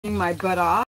My butt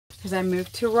off because I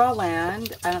moved to raw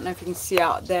land. I don't know if you can see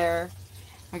out there.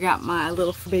 I got my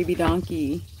little baby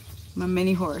donkey, my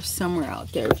mini horse somewhere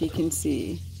out there if you can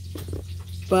see.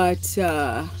 But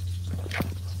I've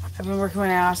been working my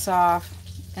ass off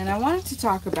and I wanted to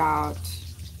talk about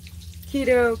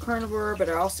keto, carnivore, but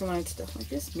I also wanted to like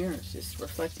this mirror is just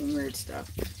reflecting weird stuff.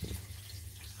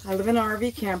 I live in an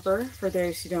RV camper for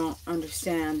those who don't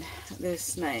understand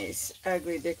this nice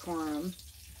ugly decorum.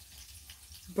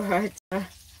 But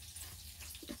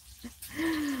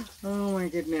oh my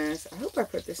goodness, I hope I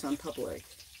put this on public.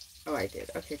 Oh, I did.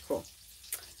 Okay, cool.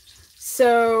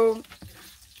 So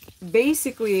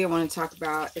basically I want to talk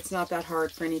about it's not that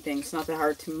hard for anything. It's not that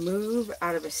hard to move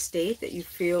out of a state that you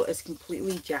feel is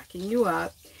completely jacking you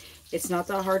up. It's not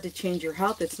that hard to change your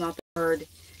health. It's not that hard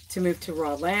to move to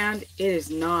raw land. It is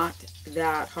not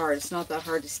that hard. It's not that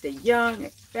hard to stay young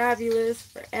and fabulous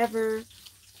forever.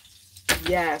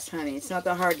 Yes, honey, it's not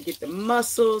that hard to get the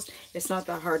muscles. It's not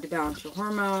that hard to balance your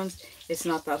hormones. It's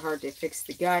not that hard to fix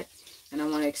the gut. And I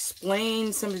want to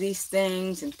explain some of these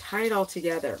things and tie it all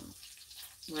together,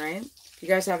 right? If you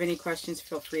guys have any questions,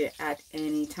 feel free at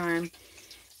any time.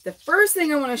 The first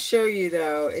thing I want to show you,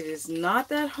 though, it is not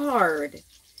that hard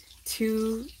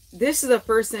to... This is the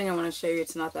first thing I want to show you.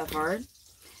 It's not that hard.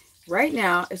 Right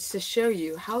now, it's to show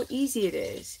you how easy it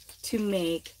is to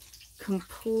make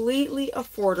completely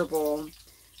affordable,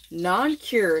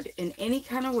 non-cured in any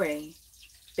kind of way,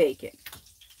 bacon.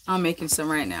 I'm making some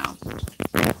right now.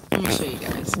 Let me show you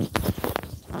guys.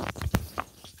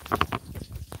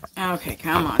 Okay,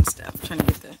 come on, Steph. I'm trying to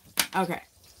get the... Okay.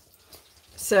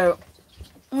 So,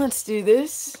 let's do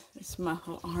this. This is my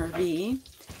whole RV.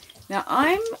 Now,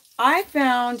 I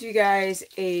found, you guys,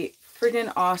 a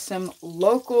friggin' awesome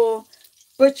local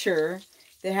butcher.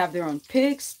 They have their own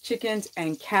pigs, chickens,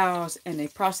 and cows, and they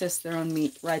process their own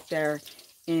meat right there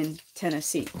in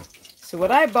Tennessee. So what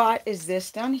I bought is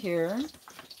this down here,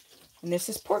 and this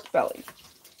is pork belly.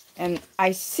 And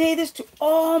I say this to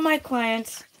all my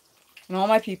clients and all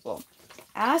my people.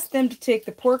 Ask them to take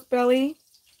the pork belly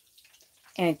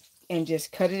and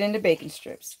just cut it into bacon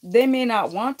strips. They may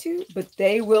not want to, but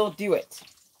they will do it.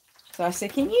 So I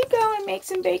said, can you go and make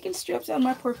some bacon strips out of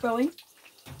my pork belly?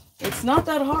 It's not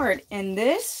that hard. And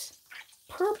this,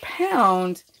 per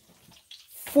pound,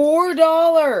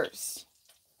 $4.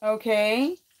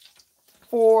 Okay?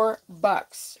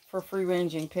 $4 for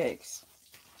free-ranging pigs.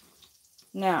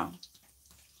 Now,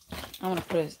 I'm going to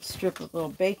put a strip of little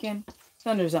bacon.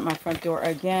 Thunder's at my front door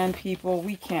again, people.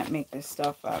 We can't make this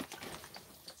stuff up.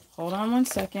 Hold on one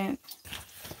second.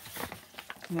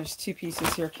 And there's two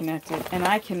pieces here connected. And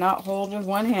I cannot hold with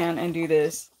one hand and do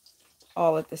this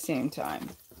all at the same time.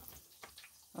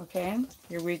 Okay,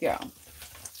 here we go.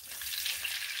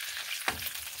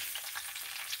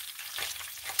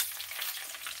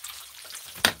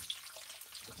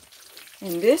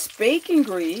 And this bacon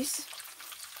grease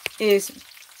is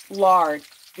lard.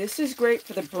 This is great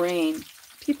for the brain.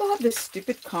 People have this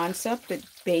stupid concept that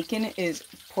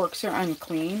porks are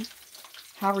unclean.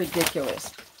 How ridiculous.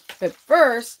 But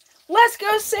first, let's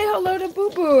go say hello to Boo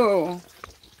Boo.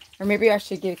 Or maybe I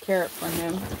should get a carrot for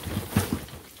him.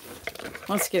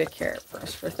 Let's get a carrot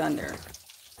first for Thunder.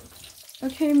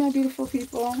 Okay, my beautiful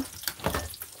people.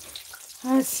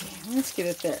 Let's see. Let's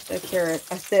get a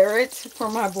carrot for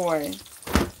my boy.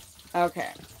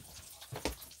 Okay.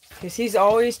 Because he's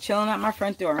always chilling at my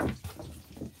front door.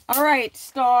 All right,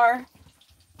 Star.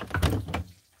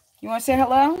 You want to say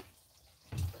hello?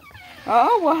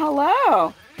 Oh, well,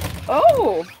 hello.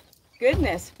 Oh,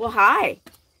 goodness. Well, hi.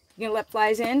 You gonna let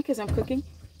flies in because I'm cooking?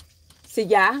 Say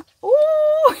yeah.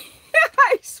 Ooh.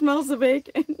 He smells the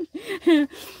bacon.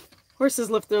 Horses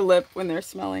lift their lip when they're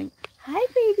smelling. Hi,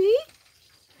 baby.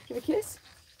 Give a kiss.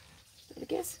 Give a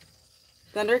kiss.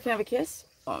 Thunder, can I have a kiss?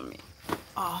 Oh, me.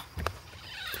 Oh.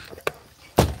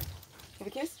 Give a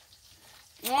kiss.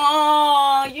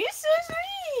 Oh, you're so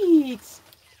sweet.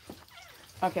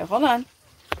 Okay, hold on.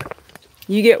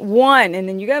 You get one, and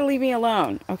then you gotta leave me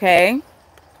alone, okay?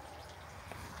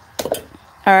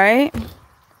 All right.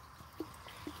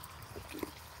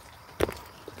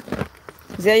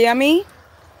 Is that yummy,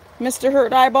 Mr.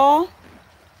 Hurt Eyeball?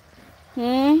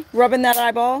 Rubbing that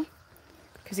eyeball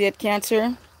because he had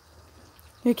cancer.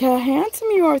 Look how handsome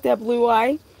you are with that blue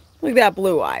eye. Look at that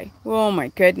blue eye. Oh my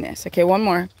goodness. Okay, one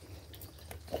more.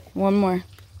 One more.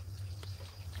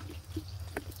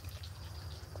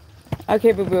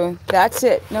 Okay, boo-boo. That's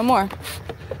it. No more.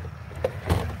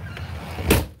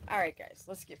 All right, guys.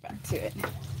 Let's get back to it.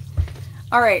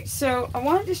 All right, so I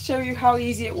wanted to show you how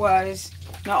easy it was.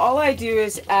 Now, all I do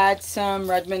is add some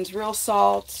Redmond's real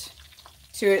salt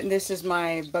to it, and this is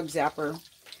my bug zapper.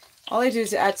 All I do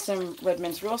is add some red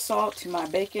minced real salt to my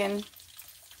bacon.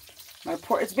 My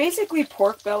pork, it's basically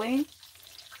pork belly,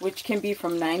 which can be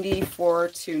from 94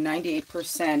 to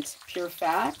 98% pure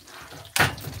fat.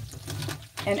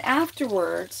 And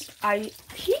afterwards, I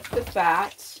heat the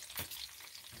fat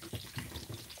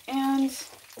and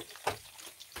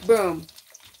boom,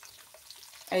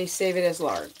 I save it as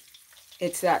lard.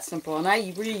 It's that simple. And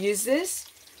I reuse this.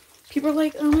 People are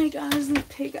like, oh my God, isn't the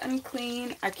pig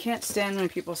unclean? I can't stand when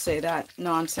people say that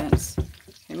nonsense.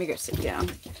 Let me go sit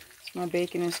down. My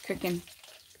bacon is cooking.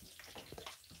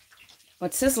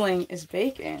 What's sizzling is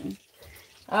bacon.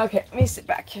 Okay, let me sit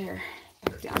back here.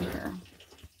 Down here.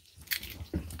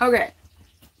 Okay.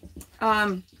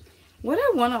 What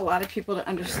I want a lot of people to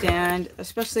understand,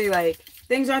 especially like,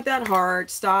 things aren't that hard.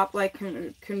 Stop like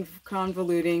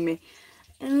convoluting me.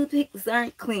 And the pigs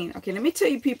aren't clean. Okay, let me tell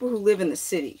you people who live in the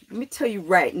city. Let me tell you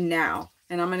right now.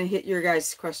 And I'm going to hit your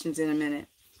guys' questions in a minute.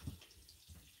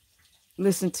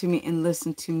 Listen to me and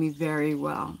listen to me very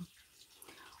well.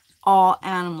 All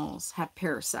animals have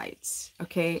parasites.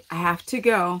 Okay, I have to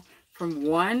go from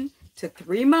 1 to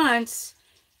 3 months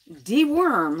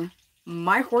deworm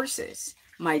my horses,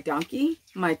 my donkey,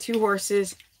 my 2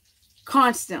 horses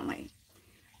constantly.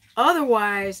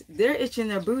 Otherwise, they're itching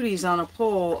their booties on a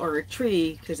pole or a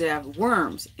tree because they have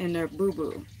worms in their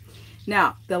boo-boo.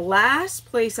 Now, the last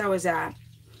place I was at,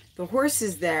 the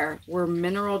horses there were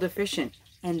mineral deficient,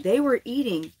 and they were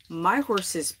eating my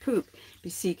horse's poop. You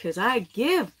see, because I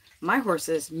give my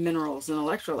horses minerals and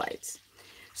electrolytes.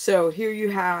 So here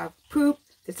you have poop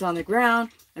that's on the ground,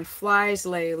 and flies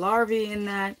lay larvae in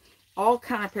that, all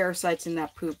kind of parasites in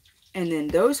that poop. And then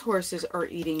those horses are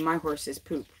eating my horse's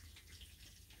poop.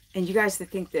 And you guys that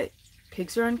think that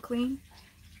pigs are unclean,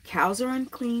 cows are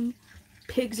unclean,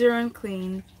 pigs are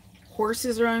unclean,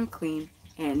 horses are unclean,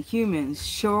 and humans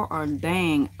sure are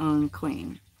dang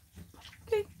unclean.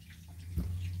 Okay.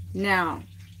 Now,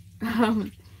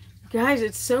 guys,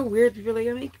 it's so weird. People are like,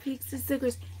 I make pigs and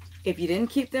stickers. If you didn't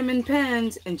keep them in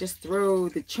pens and just throw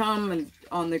the chum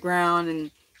on the ground and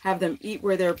have them eat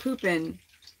where they're pooping,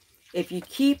 if you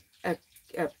keep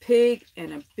a pig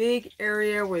in a big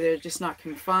area where they're just not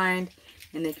confined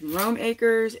and they can roam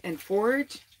acres and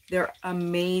forage, they're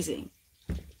amazing.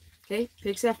 Okay,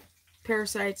 pigs have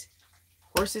parasites,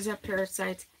 horses have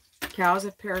parasites, cows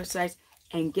have parasites,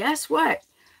 and guess what?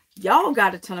 Y'all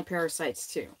got a ton of parasites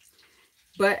too.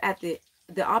 But at the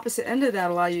opposite end of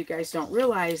that, a lot of you guys don't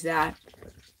realize that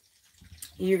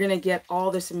you're going to get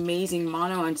all this amazing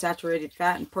mono unsaturated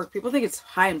fat in pork. People think it's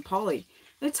high in poly.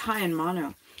 It's high in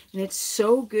mono. And it's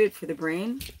so good for the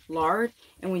brain, lard.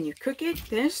 And when you cook it,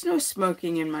 there's no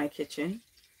smoking in my kitchen,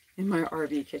 in my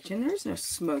RV kitchen. There's no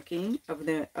smoking of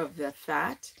the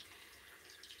fat.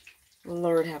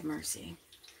 Lord have mercy.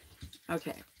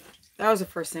 Okay. That was the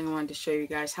first thing I wanted to show you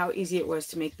guys, how easy it was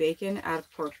to make bacon out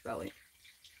of pork belly.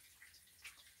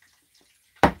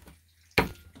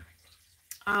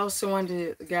 I also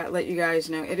wanted to let you guys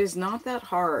know, it is not that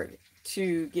hard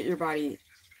to get your body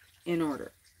in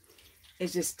order.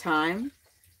 It's just time,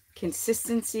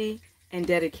 consistency, and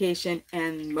dedication,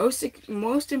 and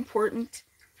most important,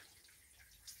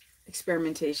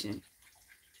 experimentation.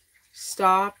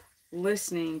 Stop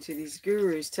listening to these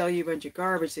gurus tell you a bunch of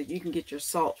garbage that you can get your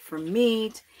salt from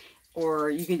meat, or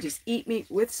you can just eat meat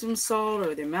with some salt,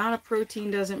 or the amount of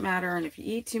protein doesn't matter, and if you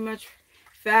eat too much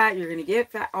fat, you're going to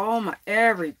get fat. All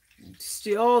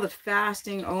the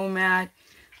fasting, OMAD.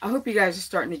 I hope you guys are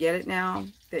starting to get it now,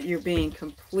 that you're being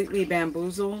completely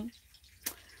bamboozled.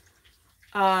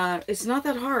 It's not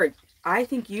that hard. I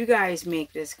think you guys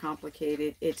make this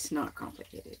complicated. It's not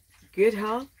complicated. Good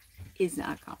health is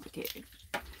not complicated.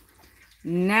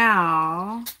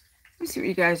 Now, let me see what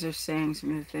you guys are saying,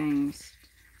 some of the things.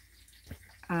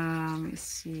 Let me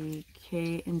see.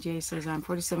 K and J says, I'm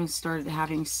 47, started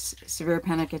having severe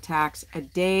panic attacks a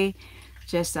day,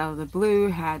 just out of the blue,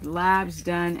 had labs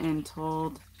done, and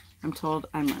I'm told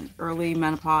I'm in early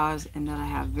menopause and that I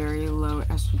have very low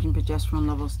estrogen progesterone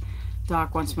levels.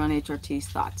 Doc wants me on HRT's.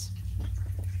 Thoughts?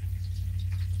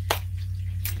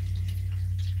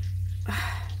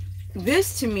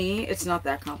 This, to me, it's not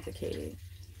that complicated.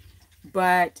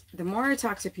 But the more I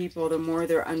talk to people, the more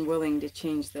they're unwilling to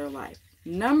change their life.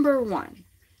 Number one,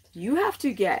 you have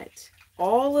to get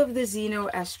all of the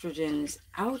xenoestrogens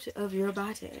out of your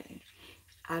body,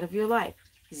 out of your life.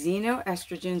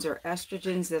 Xenoestrogens are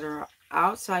estrogens that are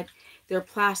outside. They're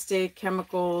plastic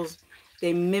chemicals.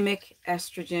 They mimic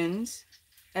estrogen,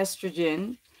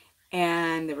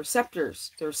 and the receptor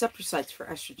sites for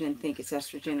estrogen think it's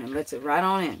estrogen and lets it right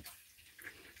on in.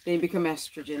 They become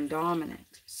estrogen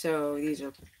dominant. So these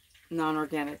are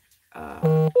non-organic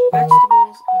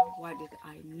vegetables. Oh, why did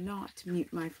I not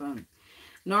mute my phone?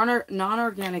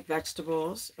 Non-organic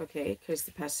vegetables, okay, because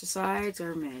the pesticides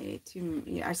are made to,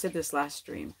 yeah, I said this last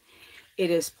stream. It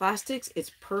is plastics,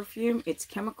 it's perfume, it's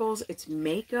chemicals, it's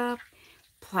makeup,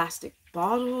 plastic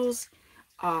bottles,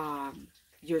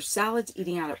 your salads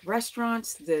eating out at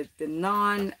restaurants, the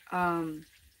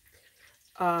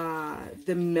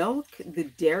milk, the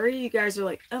dairy. You guys are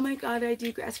like, oh my god, I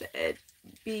do grass-fed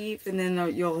beef, and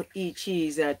then you'll eat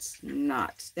cheese. That's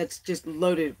just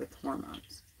loaded with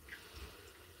hormones.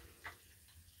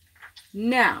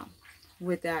 Now,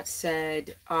 with that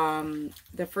said,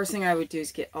 the first thing I would do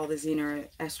is get all the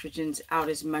xenoestrogens out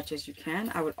as much as you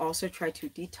can. I would also try to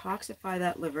detoxify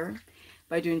that liver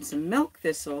by doing some milk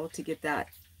thistle to get that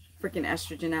freaking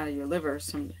estrogen out of your liver,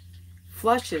 some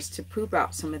flushes to poop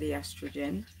out some of the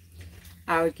estrogen.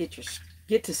 I would get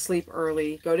to sleep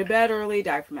early, go to bed early,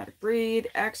 diaphragmatic breathe,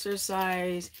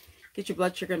 exercise, get your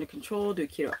blood sugar under control, do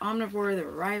keto omnivore the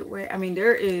right way. I mean,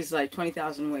 there is like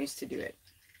 20,000 ways to do it.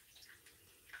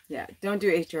 Yeah, don't do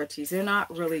HRTs. They're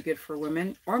not really good for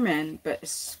women or men, but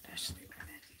especially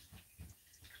women.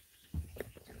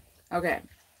 Okay.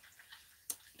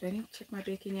 Do I need to check my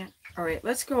bacon yet? All right,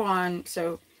 let's go on.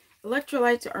 So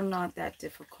electrolytes are not that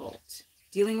difficult.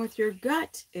 Dealing with your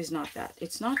gut is not that.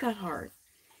 It's not that hard.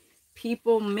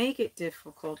 People make it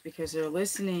difficult because they're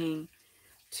listening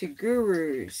to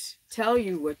gurus tell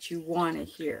you what you want to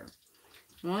hear.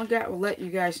 I'll let you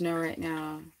guys know right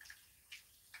now.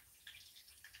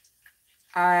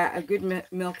 A good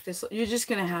milk thistle. You're just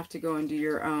going to have to go and do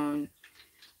your own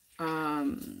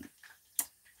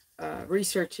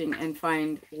researching and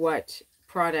find what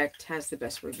product has the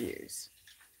best reviews.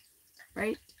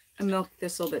 Right? A milk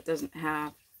thistle that doesn't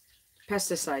have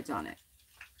pesticides on it.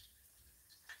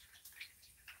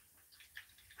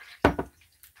 I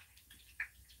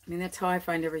mean, that's how I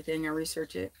find everything. I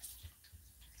research it.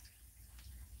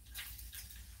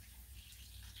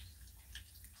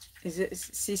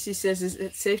 Cece says, is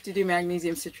it safe to do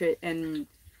magnesium citrate in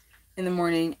the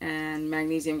morning and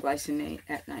magnesium glycinate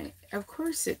at night? Of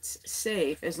course it's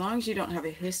safe, as long as you don't have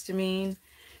a histamine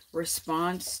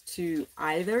response to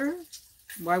either.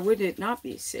 Why would it not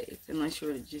be safe? Unless you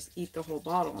were to just eat the whole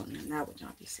bottle, and then that would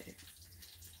not be safe.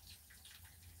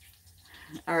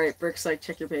 All right, Brick's like,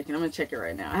 check your bacon. I'm going to check it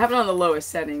right now. I have it on the lowest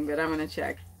setting, but I'm going to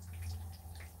check.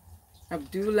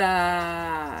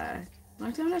 Abdullah.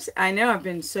 Long time no see. I know, I've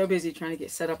been so busy trying to get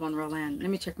set up on raw land.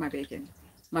 Let me check my bacon.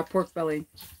 My pork belly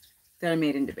that I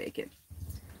made into bacon.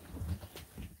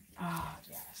 Oh,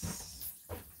 yes.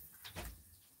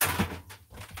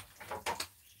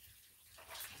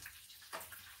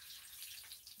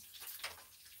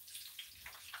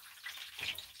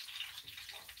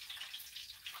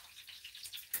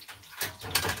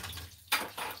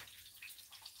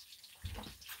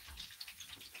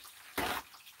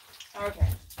 Okay.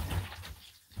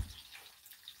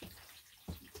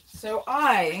 So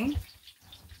I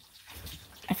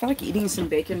feel like eating some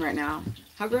bacon right now.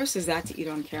 How gross is that to eat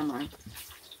on camera?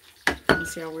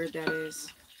 Let's see how weird that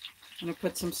is. I'm going to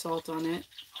put some salt on it.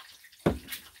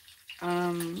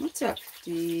 What's up?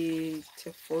 50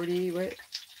 to 40 what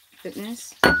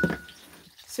fitness?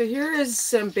 So here is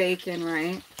some bacon,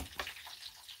 right?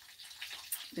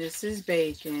 This is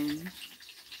bacon.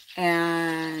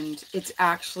 And it's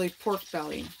actually pork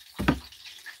belly.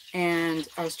 And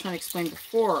I was trying to explain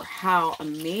before how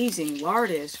amazing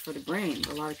lard is for the brain.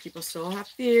 A lot of people still have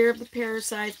fear of the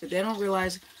parasites, but they don't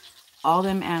realize all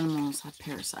them animals have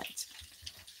parasites.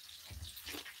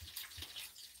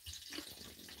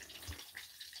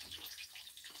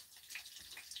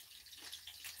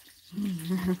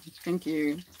 Thank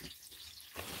you.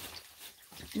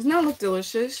 Doesn't that look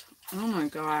delicious? Oh my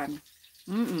god.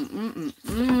 And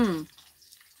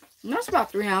that's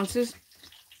about 3 ounces.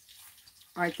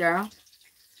 Right there. I've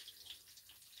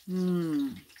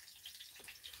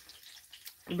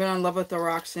been on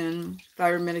levothyroxine,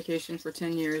 thyroid medication for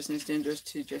 10 years, and it's dangerous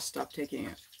to just stop taking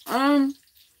it.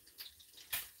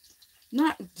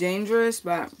 Not dangerous,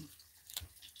 but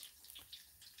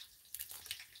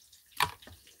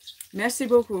merci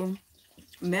beaucoup.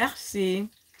 Merci.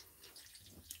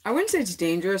 I wouldn't say it's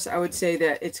dangerous. I would say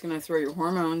that it's going to throw your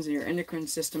hormones and your endocrine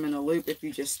system in a loop if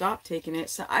you just stop taking it.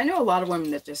 So I know a lot of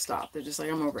women that just stop. They're just like,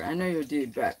 I'm over it. I know you're a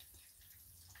dude, but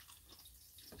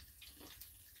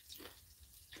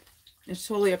it's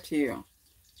totally up to you.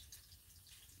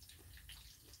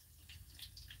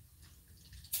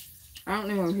 I don't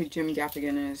know who Jim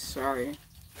Gaffigan is. Sorry.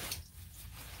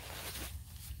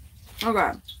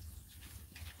 Okay.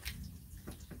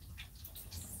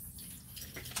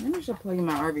 Maybe I should plug in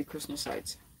my RV Christmas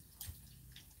lights.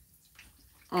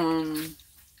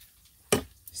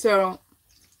 So,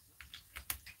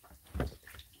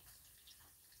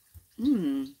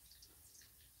 he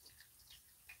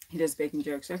does baking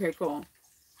jokes. Okay, cool.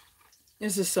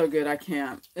 This is so good. I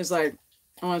can't. It's like,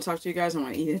 I want to talk to you guys. I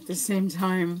want to eat at the same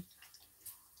time.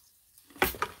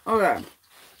 Okay.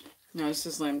 No, this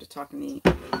is lame to talk and eat.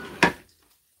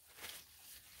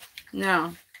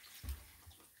 Now,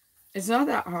 it's not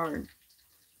that hard.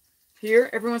 Here,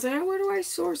 everyone's like, oh, where do I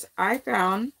source? I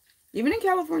found, even in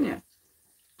California,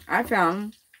 I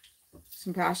found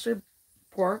some pastured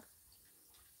pork.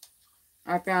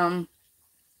 I found,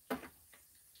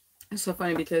 it's so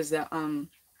funny because the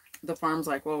farm's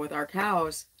like, well, with our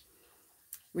cows,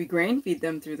 we grain feed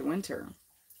them through the winter.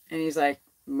 And he's like,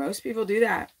 most people do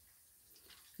that.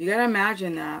 You got to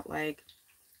imagine that, like,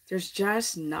 there's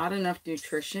just not enough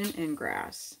nutrition in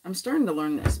grass. I'm starting to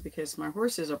learn this because my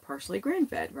horses are partially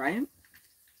grain-fed, right?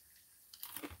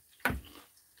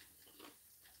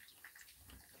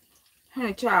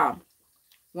 Honey child,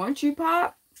 once you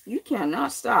pop, you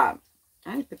cannot stop.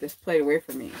 I need to put this plate away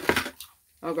from me.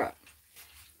 Okay.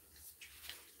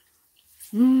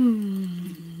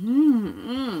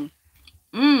 I'm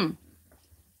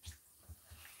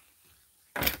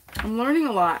learning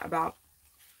a lot about,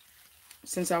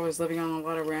 since I was living on a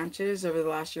lot of ranches over the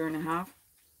last year and a half.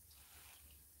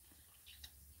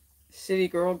 City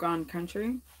girl gone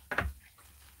country.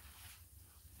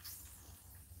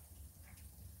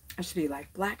 I should be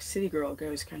like black city girl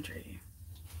goes country.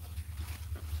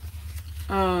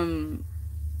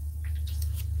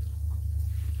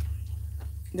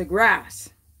 The grass.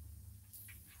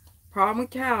 Problem with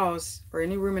cows or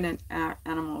any ruminant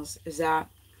animals is that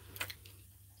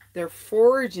they're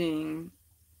foraging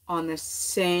on the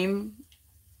same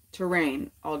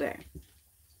terrain all day.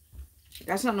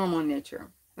 That's not normal in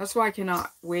nature. That's why I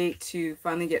cannot wait to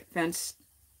finally get fenced,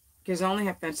 because I only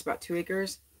have fenced about 2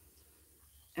 acres.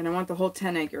 And I want the whole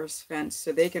 10 acres fenced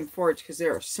so they can forage, because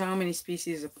there are so many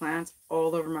species of plants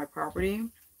all over my property.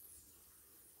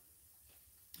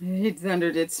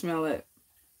 Thunder did smell it.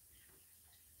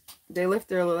 They lift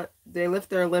their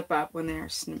lip up when they are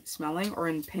smelling or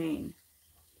in pain.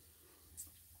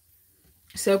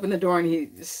 So open the door and he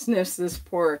sniffs this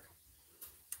pork.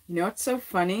 You know what's so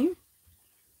funny?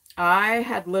 I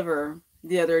had liver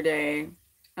the other day, and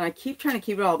I keep trying to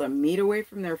keep all the meat away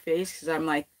from their face because I'm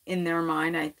like, in their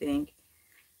mind, I think,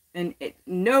 and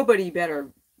nobody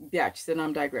better bitch than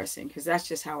I'm digressing, because that's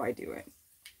just how I do it.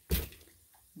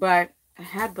 But I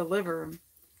had the liver,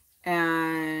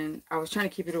 and I was trying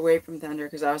to keep it away from Thunder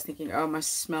because I was thinking, oh, it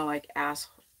must smell like ass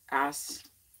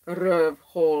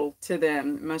hole to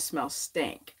them. It must smell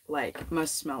stank, like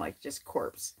must smell like just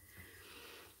corpse.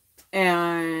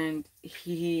 And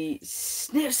he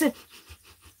sniffs it.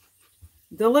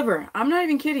 The liver. I'm not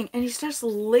even kidding. And he starts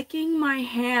licking my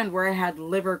hand where I had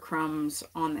liver crumbs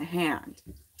on the hand.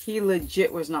 He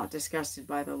legit was not disgusted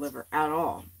by the liver at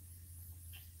all.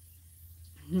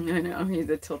 I know, he's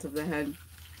the tilt of the head.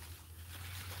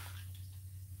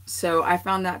 So I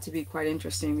found that to be quite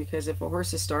interesting, because if a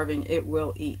horse is starving, it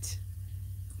will eat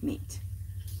meat.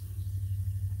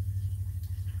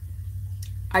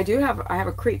 I have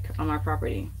a creek on my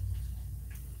property.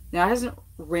 Now, it hasn't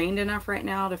rained enough right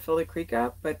now to fill the creek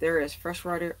up, but there is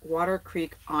freshwater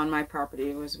creek on my property.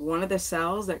 It was one of the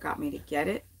cells that got me to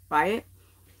buy it.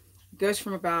 It goes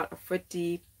from about a foot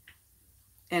deep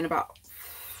and about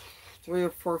 3 or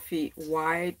 4 feet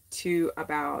wide to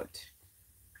about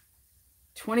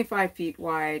 25 feet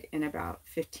wide and about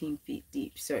 15 feet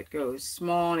deep. So it goes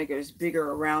small and it goes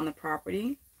bigger around the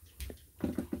property.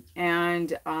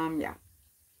 And yeah.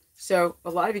 So a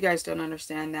lot of you guys don't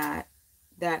understand that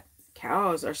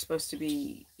cows are supposed to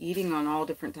be eating on all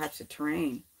different types of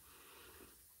terrain.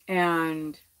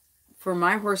 And for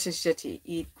my horses just to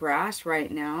eat grass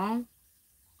right now,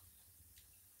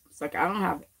 it's like I don't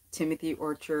have Timothy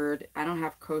Orchard. I don't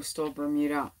have Coastal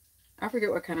Bermuda. I forget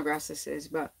what kind of grass this is,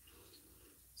 but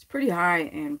it's pretty high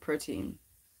in protein.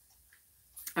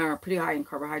 Or pretty high in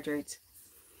carbohydrates.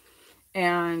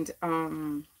 And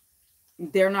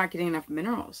they're not getting enough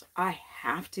minerals. I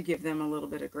have to give them a little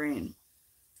bit of grain.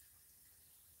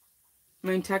 I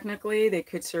mean, technically, they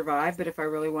could survive, but if I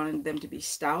really wanted them to be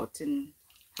stout and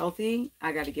healthy,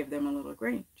 I got to give them a little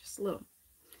grain, just a little.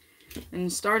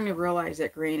 And starting to realize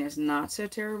that grain is not so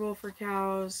terrible for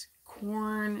cows.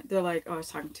 Corn, they're like, oh, I was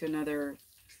talking to another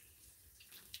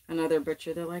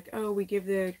butcher. They're like, oh, we give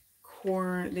the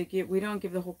corn, we don't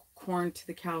give the whole corn to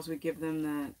the cows. We give them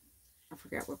the, I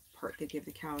forgot what part they give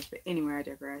the cows, but anyway, I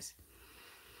digress.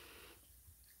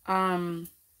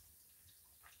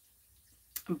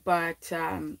 But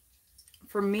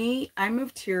For me, I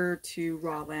moved here to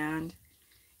raw land.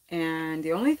 And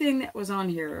the only thing that was on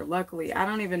here, luckily, I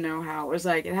don't even know how, it was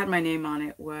like, it had my name on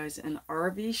it, was an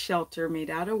RV shelter made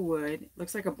out of wood.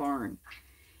 Looks like a barn.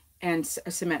 And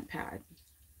a cement pad.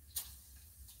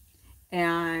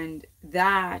 And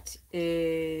that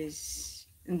is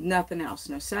nothing else.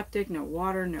 No septic, no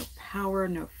water, no power,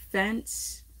 no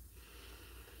fence.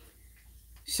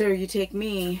 So you take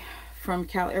me from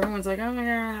Cal. Everyone's like, oh my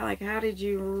God, like, how did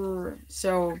you?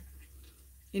 So,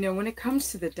 you know, when it comes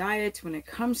to the diet, when it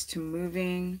comes to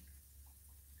moving,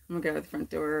 I'm gonna go to the front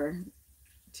door.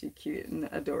 Too cute and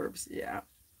adorbs. Yeah.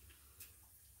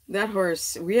 That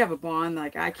horse, we have a bond,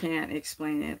 like, I can't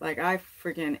explain it. Like,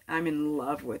 I'm in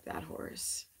love with that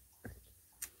horse.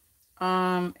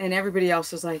 And everybody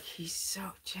else is like, he's so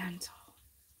gentle.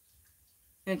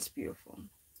 It's beautiful.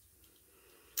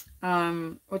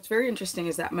 What's very interesting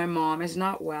is that my mom is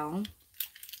not well.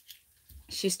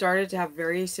 She started to have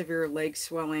very severe leg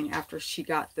swelling after she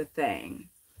got the thing.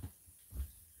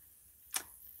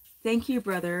 Thank you,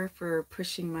 brother, for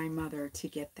pushing my mother to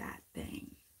get that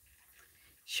thing.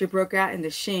 She broke out into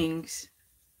shings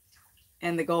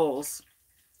and the goals.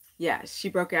 Yeah, she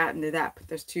broke out into that. Put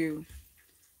those two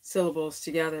syllables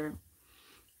together.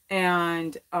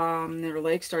 And her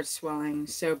leg starts swelling.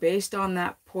 So based on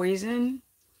that poison,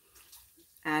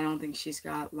 I don't think she's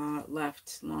got long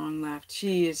left.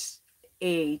 She is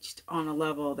aged on a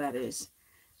level that is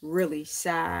really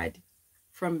sad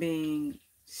from being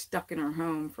stuck in her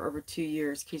home for over 2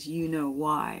 years, because you know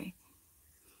why.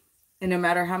 And no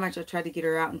matter how much I tried to get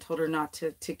her out and told her not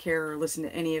to care or listen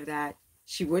to any of that,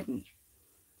 she wouldn't.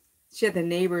 She had the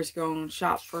neighbors go and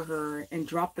shop for her and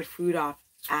drop the food off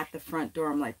at the front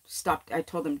door. I'm like, stop. I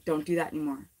told them, don't do that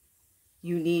anymore.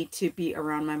 You need to be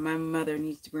around my mother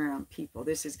needs to be around people.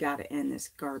 This has got to end, this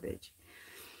garbage.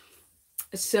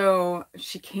 So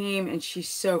she came and she's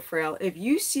so frail. If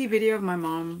you see video of my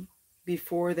mom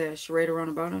before the Charade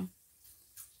Ronabona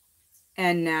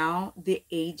and now, the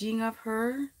aging of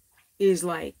her is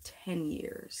like 10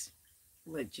 years.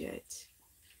 Legit.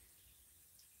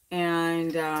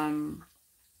 And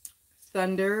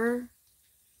Thunder,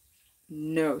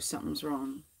 no, something's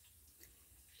wrong.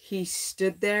 He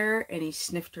stood there and he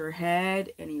sniffed her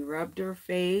head and he rubbed her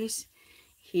face.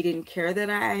 He didn't care that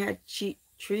I had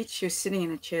treats. She was sitting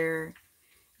in a chair.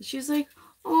 She was like,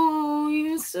 oh,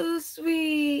 you're so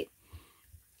sweet.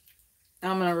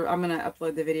 I'm gonna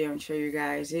upload the video and show you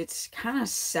guys. It's kind of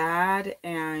sad,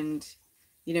 and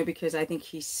you know, because I think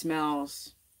he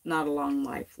smells not a long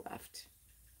life left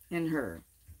in her.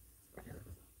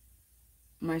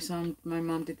 My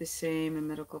mom did the same. A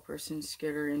medical person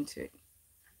scared her into it.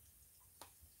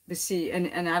 But see,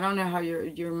 and I don't know how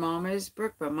your mom is,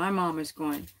 Brooke, but my mom is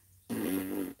going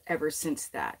ever since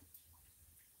that.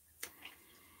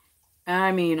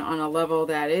 I mean, on a level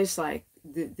that is like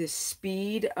the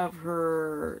speed of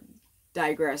her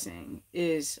digressing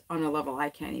is on a level I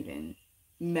can't even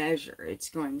measure. It's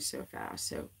going so fast,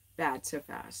 so bad, so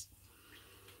fast.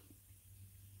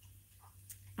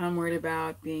 I'm worried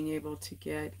about being able to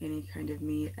get any kind of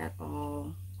meat at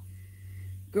all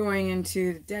going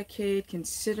into the decade,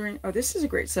 considering, oh, this is a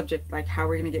great subject, like how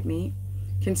we're going to get meat,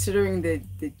 considering the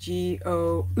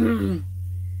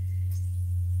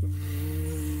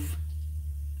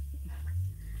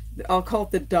I'll call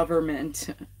it the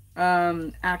government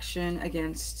action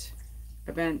against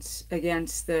events,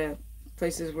 against the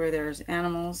places where there's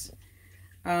animals,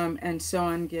 and so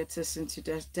on, gets us into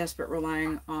desperate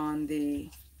relying on the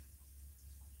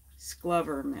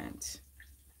government.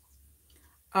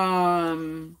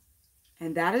 And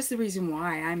that is the reason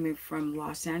why I moved from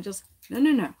Los Angeles,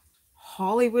 no,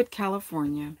 Hollywood,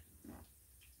 California,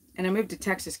 and I moved to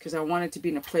Texas because I wanted to be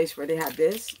in a place where they had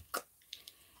this.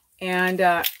 And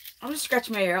I'll just scratch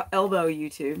my elbow,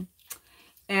 YouTube.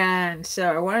 And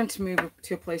so I wanted to move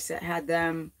to a place that had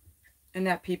them and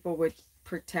that people would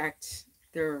protect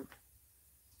their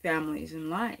families and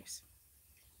lives.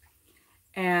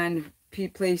 And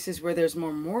places where there's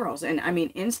more morals. And I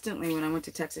mean, instantly when I went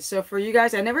to Texas. So for you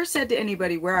guys, I never said to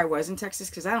anybody where I was in Texas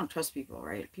because I don't trust people,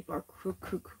 right? People are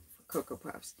Cocoa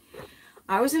Puffs.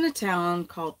 I was in a town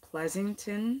called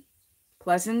Pleasanton,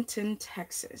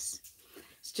 Texas.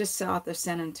 It's just south of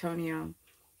San Antonio.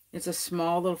 It's a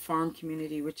small little farm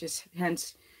community, which is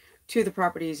hence two of the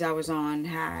properties I was on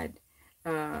had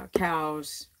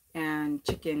cows and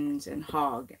chickens and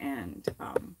hog and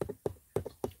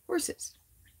horses.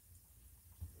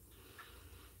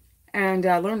 And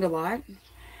I learned a lot,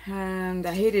 and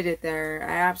I hated it there.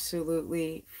 I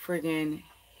absolutely friggin'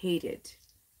 hated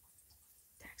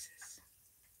Texas.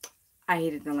 I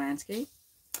hated the landscape.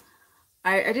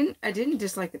 I didn't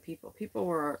dislike the people. People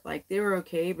were like, they were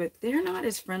okay, but they're not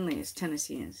as friendly as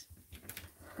Tennessee is.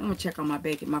 I'm gonna check on my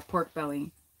bacon, my pork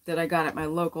belly that I got at my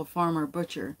local farmer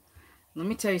butcher. Let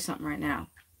me tell you something right now.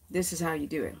 This is how you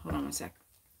do it. Hold on one sec.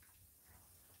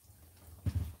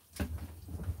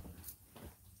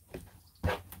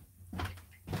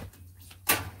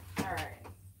 All right.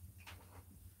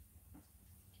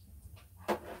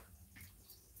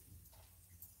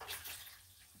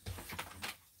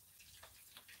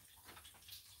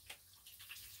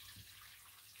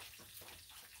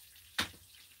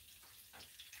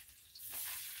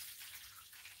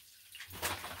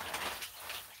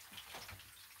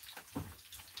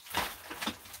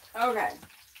 Okay.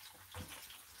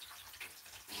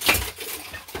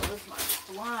 Where's my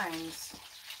blinds?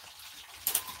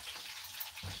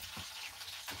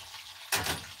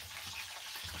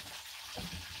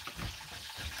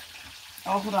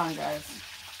 Oh, hold on, guys.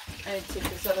 I need to take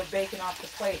this other bacon off the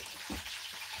plate.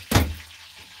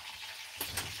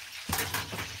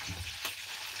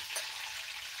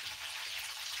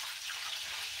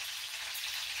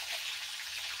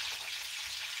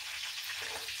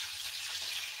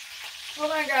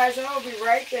 Hold on, guys. I will be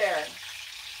right there.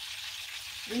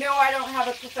 You know I don't have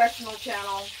a professional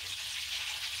channel.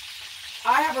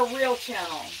 I have a real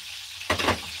channel.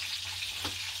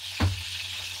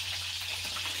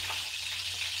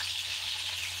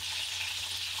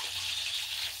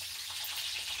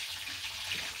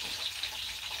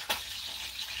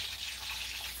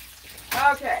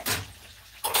 Okay.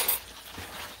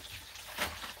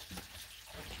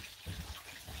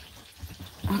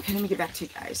 Okay, let me get back to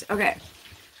you guys. Okay.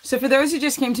 So for those who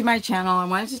just came to my channel, I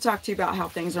wanted to talk to you about how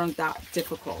things aren't that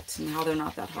difficult and how they're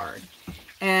not that hard.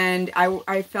 And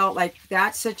I felt like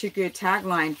that's such a good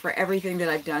tagline for everything that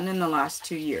I've done in the last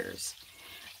 2 years.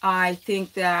 I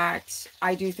think that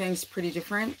I do things pretty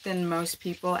different than most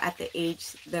people at the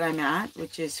age that I'm at,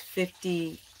 which is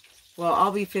 50. Well,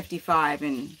 I'll be 55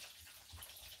 in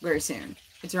very soon.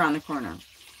 It's around the corner.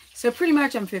 So pretty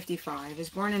much I'm 55. I was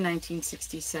born in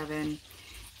 1967.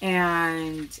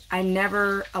 And I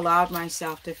never allowed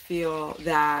myself to feel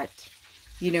that,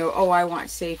 you know, oh, I want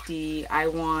safety. I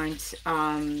want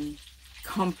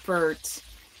comfort.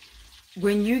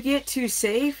 When you get too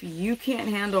safe, you can't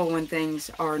handle when things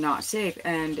are not safe.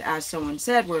 And as someone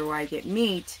said, where do I get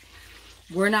meat?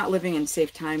 We're not living in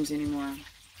safe times anymore.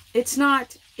 It's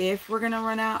not if we're going to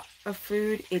run out of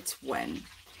food, it's when.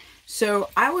 So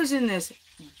I was in this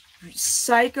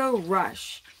psycho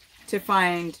rush to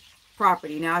find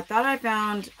property. Now, I thought I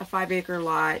found a 5-acre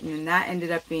lot, and then that ended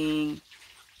up being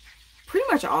pretty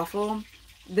much awful.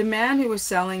 The man who was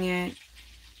selling it,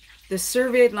 the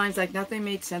surveyed lines, like nothing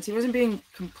made sense. He wasn't being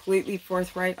completely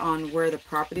forthright on where the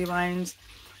property lines,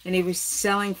 and he was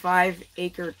selling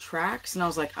 5-acre tracts, and I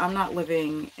was like, I'm not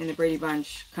living in the Brady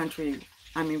Bunch country.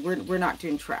 I mean, we're not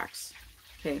doing tracts.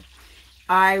 Okay.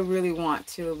 I really want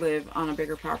to live on a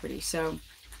bigger property. So,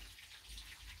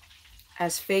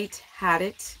 as fate had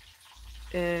it,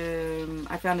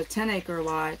 I found a 10-acre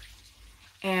lot,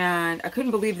 and I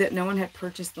couldn't believe that no one had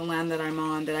purchased the land that I'm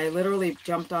on, that I literally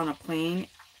jumped on a plane.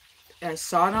 I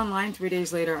saw it online. 3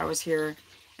 days later, I was here,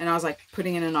 and I was like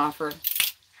putting in an offer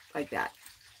like that,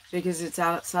 because it's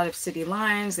outside of city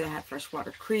lines. It had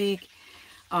freshwater creek.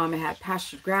 It had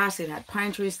pastured grass. It had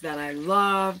pine trees that I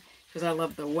love, because I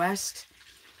love the West,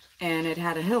 and it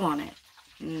had a hill on it,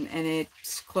 and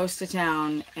it's close to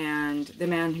town, and the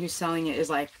man who's selling it is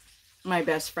like my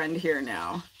best friend here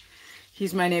now.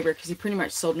 He's my neighbor because he pretty much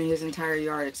sold me his entire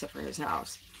yard except for his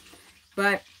house.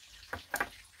 But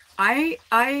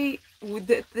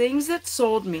the things that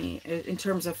sold me in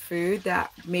terms of food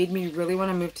that made me really want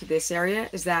to move to this area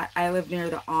is that I live near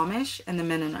the Amish and the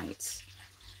Mennonites.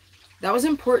 That was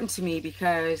important to me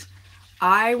because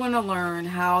I want to learn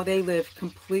how they live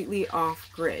completely off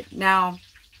grid. Now,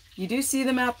 you do see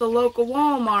them at the local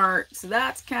Walmart, so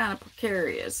that's kind of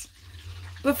precarious.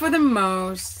 But for the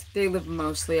most, they live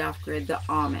mostly off-grid, the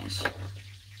Amish.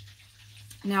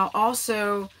 Now,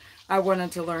 also, I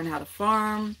wanted to learn how to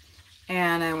farm,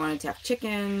 and I wanted to have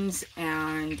chickens,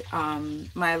 and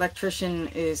my electrician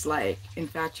is, like,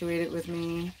 infatuated with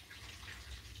me.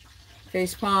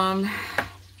 Facepalm.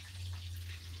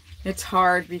 It's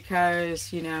hard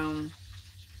because, you know,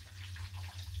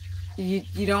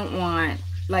 you don't want...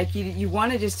 Like, you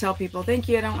want to just tell people, thank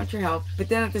you, I don't want your help. But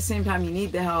then at the same time, you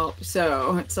need the help.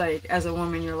 So it's like, as a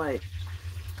woman, you're like,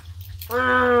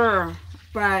 "Argh."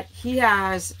 But he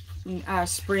has a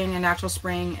natural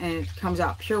spring, and it comes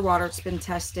out pure water. It's been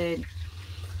tested.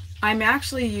 I'm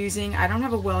actually using, I don't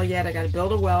have a well yet. I got to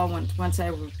build a well once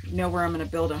I know where I'm going to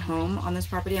build a home on this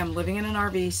property. I'm living in an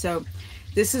RV. So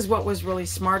this is what was really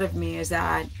smart of me, is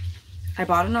that I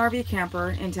bought an RV camper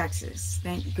in Texas.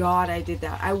 Thank God I did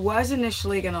that. I was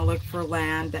initially going to look for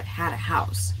land that had a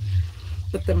house,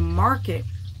 but the market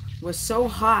was so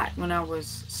hot when I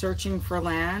was searching for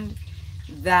land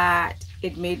that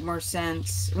it made more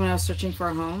sense when I was searching for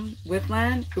a home with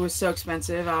land. It was so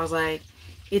expensive. I was like,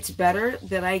 it's better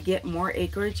that I get more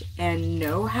acreage and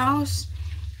no house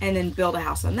and then build a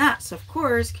house on that. So of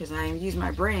course, because I use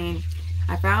my brain,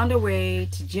 I found a way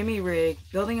to Jimmy rig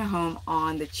building a home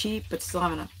on the cheap, but still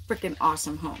having a freaking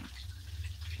awesome home.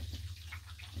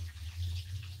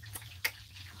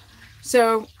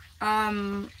 So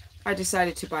I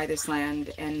decided to buy this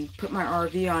land and put my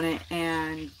RV on it,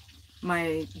 and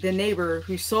the neighbor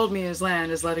who sold me his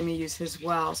land is letting me use his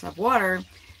wells. I have water,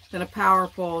 then a power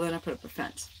pole, then I put up a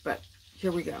fence. But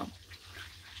here we go.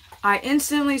 I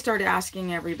instantly started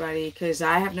asking everybody, because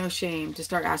I have no shame, to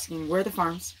start asking, where are the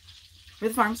farms? Where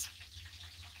are the farms?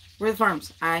 Where are the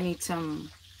farms? I need some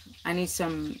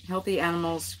healthy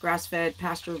animals, grass-fed,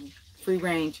 pasture, free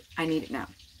range. I need it now.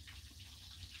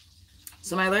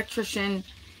 So my electrician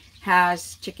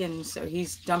has chickens, so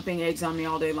he's dumping eggs on me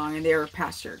all day long, and they're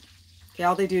pastured. Okay,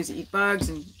 all they do is eat bugs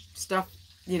and stuff,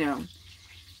 you know.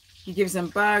 He gives them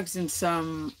bugs and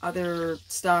some other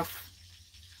stuff.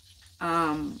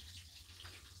 And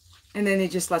then he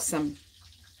just lets them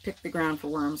pick the ground for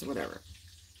worms or whatever.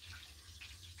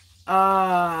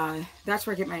 That's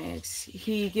where I get my eggs.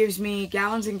 He gives me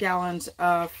gallons and gallons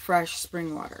of fresh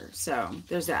spring water. So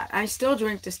there's that. I still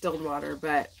drink distilled water,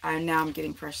 but now I'm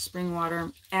getting fresh spring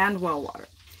water and well water.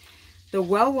 The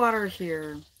well water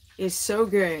here is so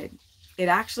good. It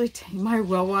actually, my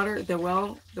well water, the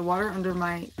water under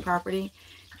my property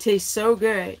tastes so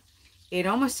good. It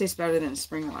almost tastes better than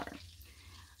spring water.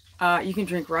 You can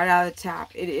drink right out of the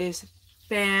tap. It is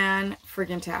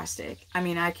fan-friggin-tastic. I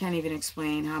mean, I can't even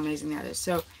explain how amazing that is.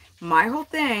 So my whole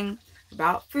thing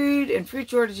about food and food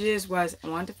shortages was I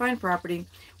wanted to find property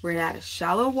where it had a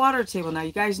shallow water table. Now,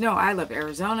 you guys know I love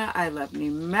Arizona. I love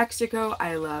New Mexico.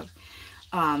 I love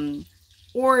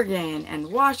Oregon and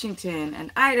Washington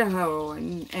and Idaho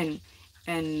and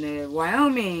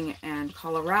Wyoming and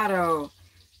Colorado.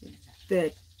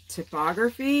 The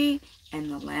topography and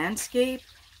the landscape,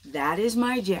 that is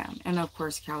my jam. And of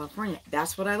course, California.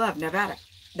 That's what I love. Nevada.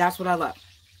 That's what I love.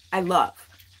 I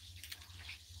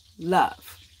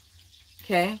love.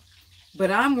 Okay? But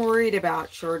I'm worried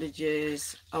about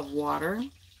shortages of water.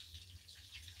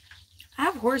 I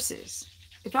have horses.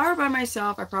 If I were by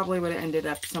myself, I probably would have ended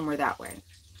up somewhere that way.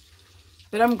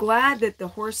 But I'm glad that the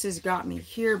horses got me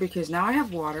here, because now I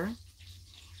have water.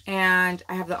 And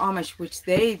I have the Amish, which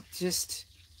they just...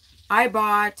 I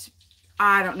bought...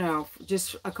 I don't know,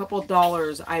 just a couple of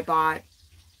dollars, I bought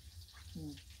a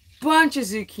bunch of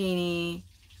zucchini,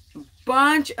 a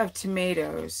bunch of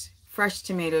tomatoes, fresh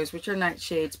tomatoes, which are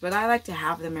nightshades, but I like to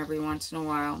have them every once in a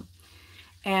while,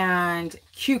 and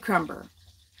cucumber.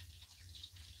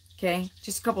 Okay,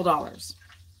 just a couple dollars.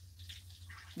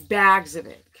 Bags of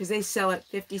it, because they sell it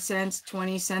 50 cents,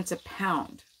 20 cents a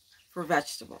pound for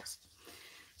vegetables.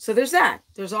 So there's that.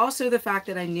 There's also the fact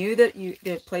that I knew that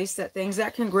the place that things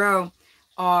that can grow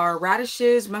are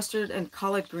radishes, mustard, and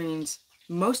collard greens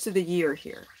most of the year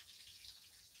here.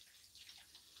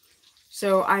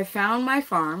 So I found my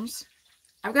farms.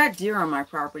 I've got deer on my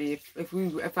property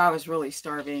if I was really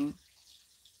starving.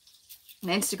 On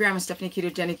Instagram is Stephanie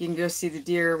Ketogenic. You can go see the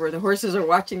deer where the horses are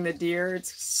watching the deer.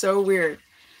 It's so weird.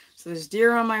 So there's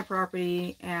deer on my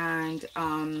property, and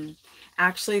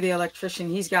actually the electrician,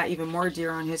 he's got even more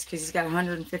deer on his because he's got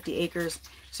 150 acres.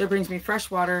 So it brings me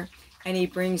fresh water. And he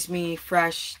brings me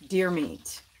fresh deer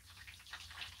meat.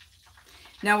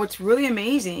 Now, what's really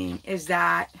amazing is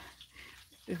that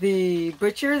the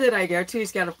butcher that I go to,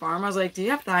 he's got a farm. I was like, do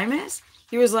you have thymus?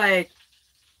 He was like,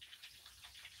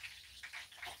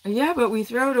 yeah, but we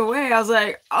throw it away. I was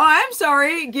like, oh, I'm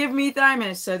sorry. Give me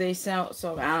thymus. So they sell,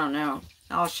 so I don't know.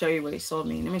 I'll show you what he sold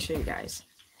me. Let me show you guys.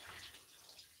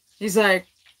 He's like,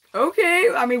 okay.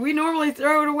 I mean, we normally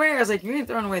throw it away. I was like, you ain't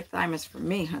throwing away thymus for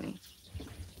me, honey.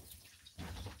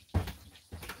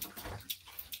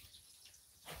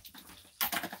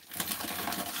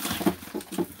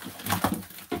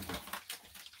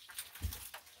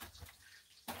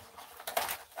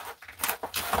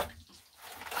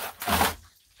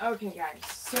 Okay, guys,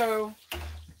 so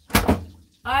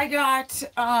I got,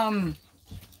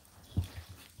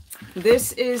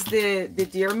 this is the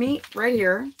deer meat right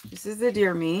here. This is the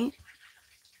deer meat.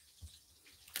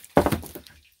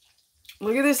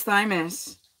 Look at this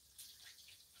thymus.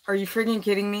 Are you freaking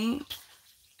kidding me?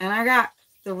 And I got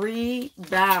 3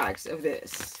 bags of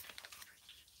this.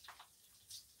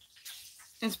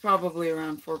 It's probably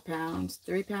around 4 pounds,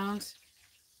 3 pounds,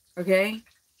 okay,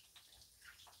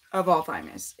 of all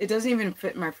thymus. It doesn't even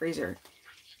fit in my freezer.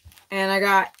 And I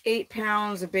got 8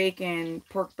 pounds of bacon,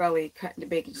 pork belly, cut into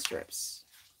bacon strips,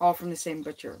 all from the same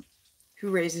butcher who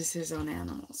raises his own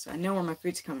animals. So I know where my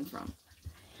food's coming from.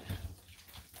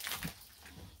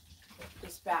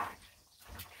 It's back.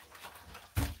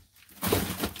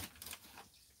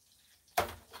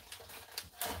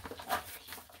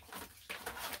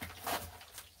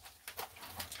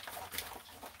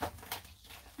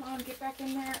 Come on, get back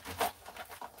in there.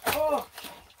 Oh.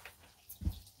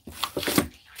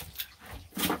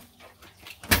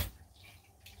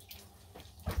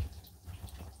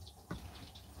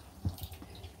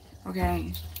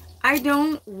 Okay. I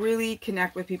don't really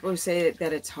connect with people who say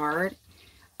that it's hard.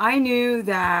 I knew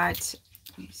that,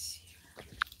 let me see.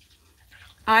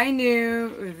 I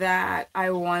knew that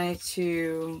I wanted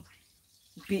to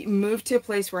move to a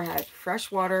place where I had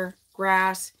fresh water,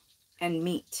 grass, and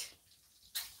meat.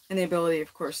 And the ability,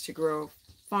 of course, to grow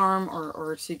farm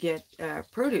or to get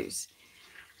produce.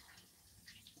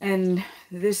 And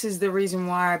this is the reason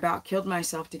why I about killed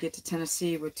myself to get to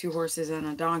Tennessee with 2 horses and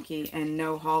a donkey and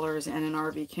no haulers and an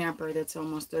RV camper that's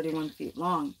almost 31 feet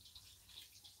long.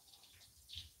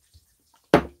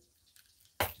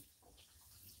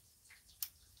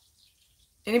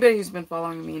 Anybody who's been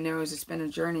following me knows it's been a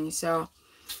journey. So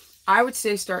I would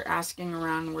say start asking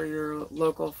around where your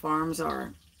local farms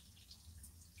are.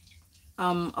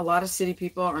 A lot of city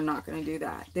people are not going to do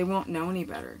that. They won't know any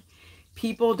better.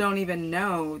 People don't even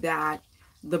know that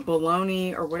the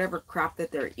bologna or whatever crap that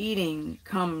they're eating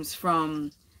comes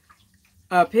from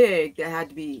a pig that had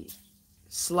to be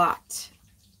slaughtered.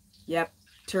 Yep,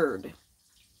 turd.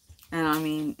 And I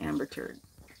mean amber turd.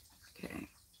 Okay.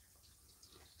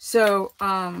 So,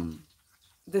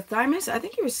 the thymus, I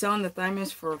think he was selling the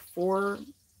thymus for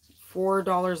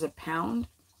 $4 a pound.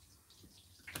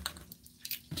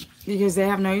 Because they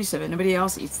have no use of it. Nobody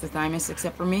else eats the thymus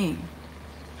except for me.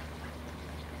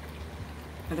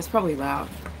 Oh, that's probably loud.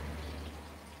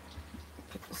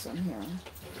 Put this on here.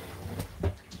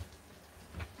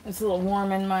 It's a little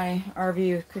warm in my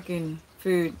RV with cooking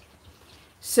food.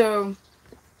 So,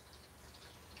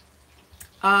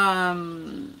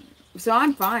 so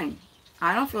I'm fine.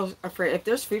 I don't feel afraid. If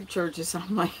there's food shortages,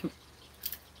 I'm like,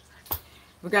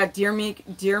 we've got deer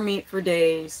meat for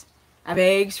days. I have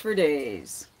eggs for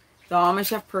days. The Amish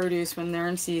have produce when they're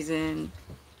in season,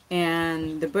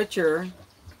 and the butcher.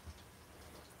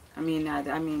 I mean,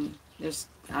 I'm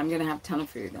gonna have a ton of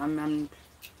food. I'm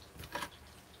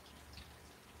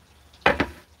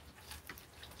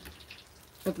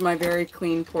with my very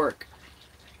clean pork.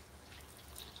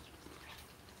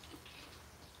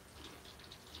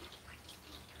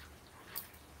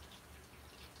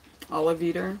 Olive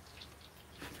Eater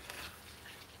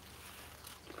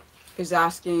is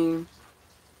asking,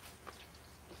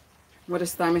 what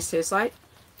does thymus taste like?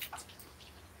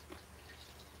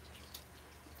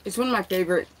 It's one of my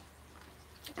favorite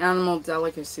animal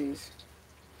delicacies.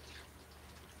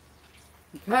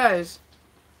 Because,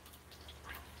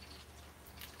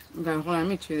 okay, hold on, let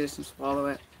me chew this and swallow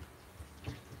it.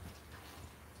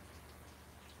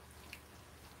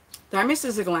 Thymus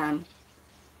is a gland.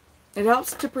 It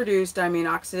helps to produce diamine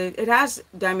oxidase. It has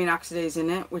diamine oxidase in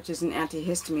it, which is an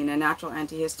antihistamine, a natural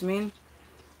antihistamine.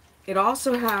 It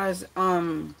also has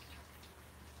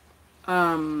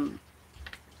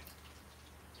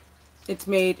it's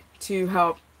made to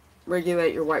help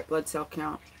regulate your white blood cell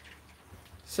count.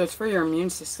 So it's for your immune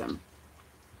system.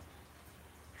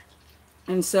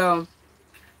 And so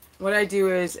what I do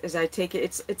is I take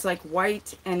it, it's like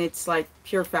white and it's like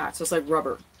pure fat, so it's like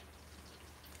rubber.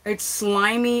 It's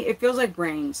slimy. It feels like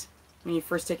brains when you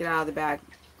first take it out of the bag.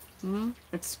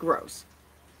 It's gross.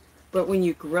 But when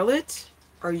you grill it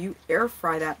or you air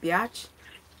fry that biatch,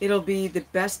 it'll be the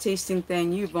best tasting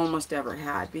thing you've almost ever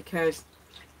had, because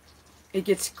it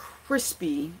gets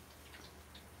crispy.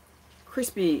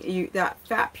 That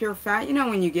fat, pure fat. You know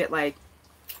when you get like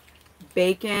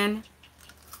bacon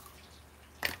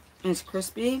and it's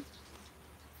crispy?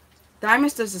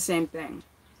 Thymus does the same thing.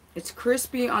 It's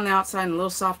crispy on the outside and a little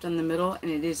soft in the middle, and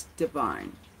it is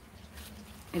divine.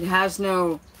 It has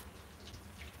no,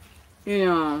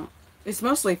 it's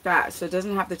mostly fat, so it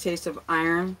doesn't have the taste of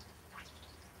iron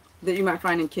that you might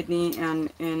find in kidney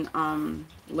and in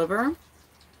liver.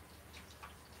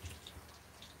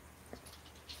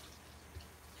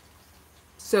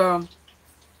 So,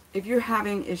 if you're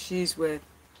having issues with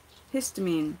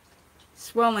histamine,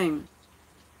 swelling,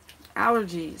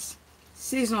 allergies,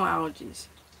 seasonal allergies,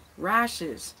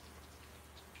 rashes,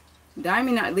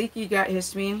 leaky gut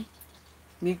histamine,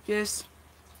 mucus,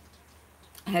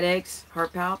 headaches,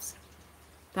 heart palps,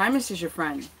 thymus is your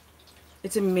friend.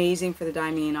 It's amazing for the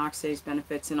diamine oxidase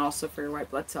benefits and also for your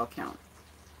white blood cell count,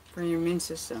 for your immune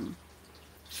system.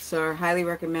 So I highly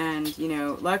recommend, you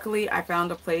know, luckily I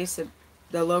found a place that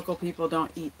the local people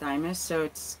don't eat thymus, so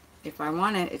it's, if I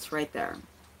want it, it's right there.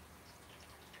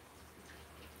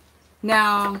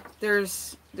 Now,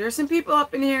 there's some people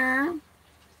up in here,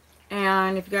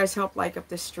 and if you guys help like up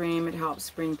the stream, it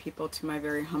helps bring people to my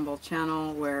very humble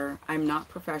channel where I'm not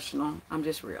professional, I'm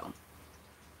just real.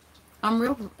 I'm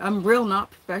real, not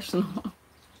professional,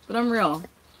 but I'm real.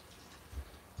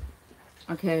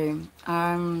 Okay,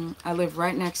 I live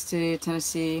right next to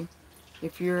Tennessee.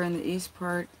 If you're in the east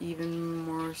part, even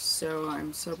more so.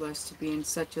 I'm so blessed to be in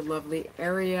such a lovely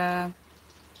area.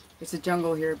 It's a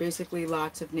jungle here, basically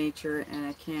lots of nature, and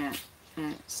I can't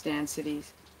stand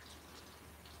cities.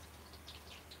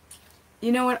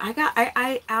 You know what?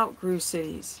 I outgrew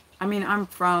cities. I mean, I'm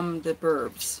from the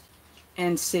burbs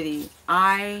and city.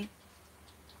 How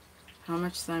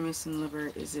much thymus and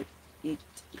liver is it?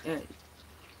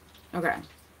 Okay.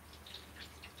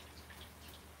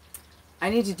 I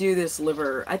need to do this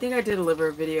liver. I think I did a liver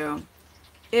video.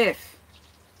 If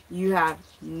you have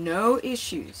no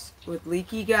issues with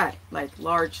leaky gut, like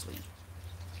largely,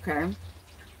 okay,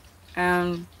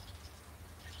 and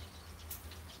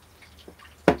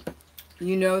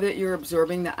you know that you're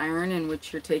absorbing the iron in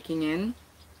which you're taking in,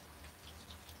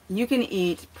 you can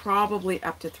eat probably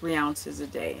up to 3 ounces a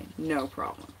day, no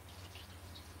problem.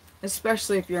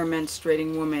 Especially if you're a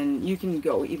menstruating woman, you can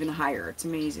go even higher. It's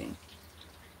amazing.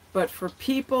 But for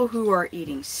people who are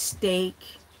eating steak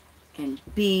and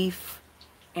beef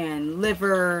and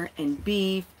liver and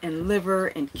beef and liver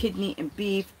and kidney and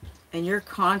beef, and you're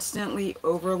constantly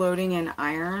overloading in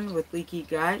iron with leaky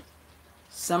gut,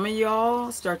 some of y'all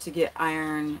start to get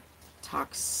iron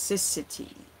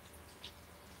toxicity.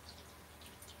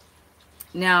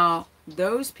 Now,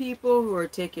 those people who are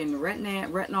taking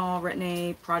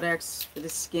retin-A products for the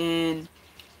skin,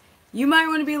 you might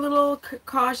want to be a little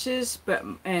cautious,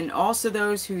 and also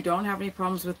those who don't have any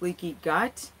problems with leaky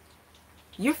gut,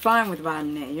 you're fine with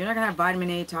vitamin A. You're not going to have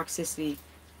vitamin A toxicity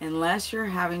unless you're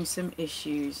having some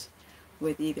issues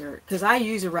with either, because I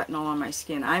use a retinol on my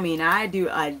skin. I mean, I do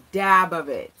a dab of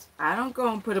it. I don't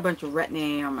go and put a bunch of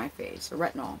retin-A on my face, or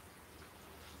retinol.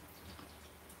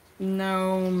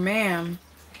 No, ma'am.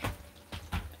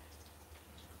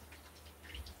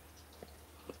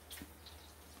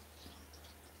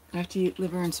 I have to eat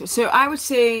liver and so I would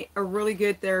say a really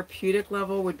good therapeutic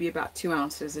level would be about 2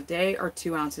 ounces a day or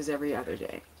 2 ounces every other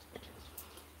day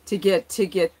to get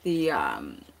the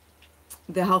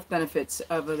health benefits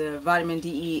of the vitamin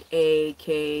D, A,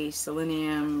 K,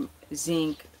 selenium,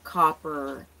 zinc,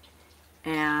 copper,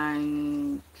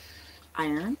 and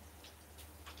iron,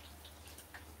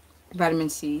 vitamin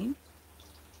C.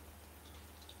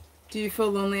 Do you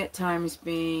feel lonely at times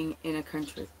being in a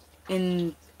country?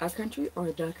 In a country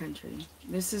or the country?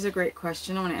 This is a great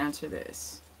question. I want to answer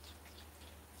this.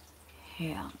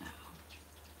 Hell no.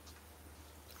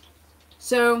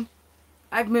 So,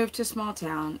 I've moved to a small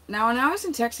town. Now, when I was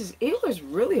in Texas, it was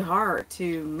really hard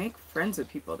to make friends with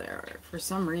people there for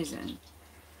some reason.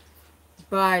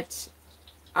 But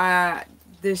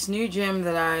this new gym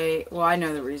that I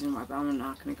know the reason why, but I'm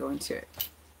not going to go into it.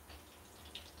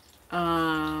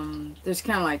 There's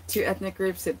kind of like two ethnic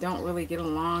groups that don't really get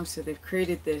along, so they've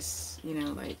created this, you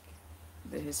know, like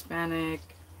the Hispanic,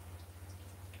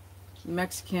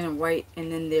 Mexican, and white,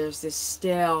 and then there's this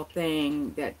stale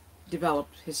thing that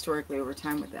developed historically over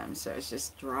time with them, so it's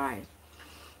just dry,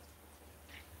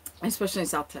 especially in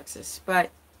South Texas. But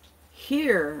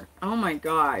here, oh my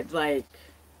God, like,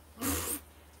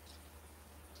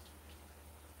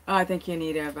 I thank you,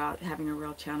 Anita, about having a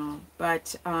real channel.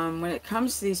 But when it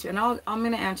comes to these, and I'm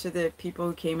going to answer the people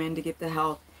who came in to get the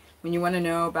health. When you want to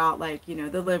know about, like, you know,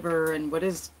 the liver and what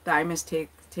does thymus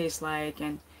taste like,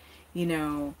 and, you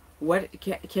know, what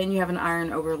can you have an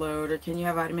iron overload, or can you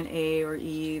have vitamin A or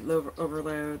E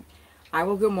overload? I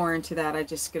will go more into that. I'm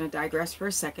just going to digress for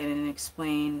a second and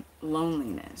explain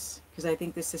loneliness, because I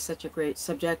think this is such a great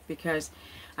subject, because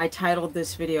I titled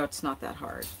this video, It's Not That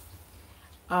Hard.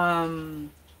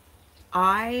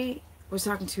 I was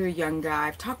talking to a young guy.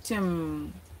 I've talked to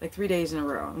him like 3 days in a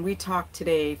row, and we talked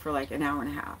today for like an hour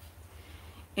and a half.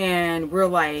 And we're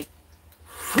like,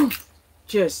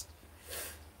 just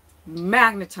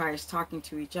magnetized talking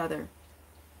to each other.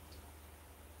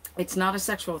 It's not a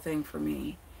sexual thing for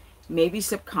me. Maybe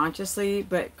subconsciously,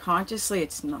 but consciously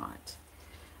it's not.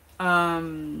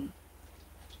 You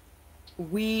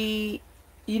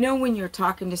know when you're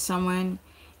talking to someone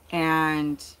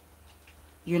and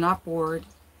you're not bored,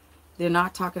 They're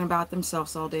not talking about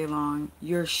themselves all day long.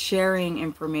 You're sharing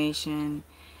information.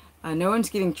 No one's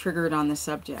getting triggered on the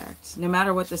subject. No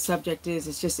matter what the subject is,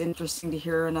 it's just interesting to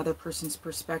hear another person's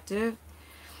perspective.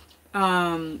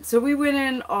 So we went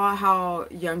in all how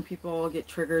young people get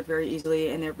triggered very easily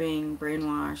and they're being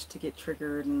brainwashed to get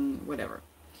triggered and whatever.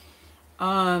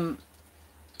 Um,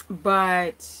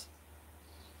 but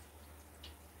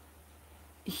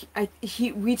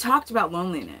we talked about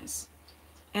loneliness.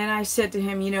 And I said to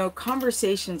him, you know,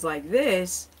 conversations like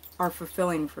this are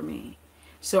fulfilling for me.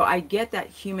 So I get that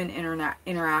human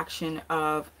interaction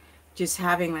of just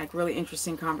having like really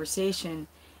interesting conversation.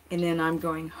 And then I'm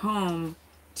going home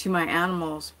to my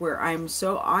animals where I'm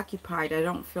so occupied, I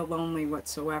don't feel lonely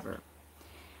whatsoever.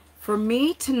 For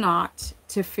me to not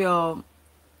to feel,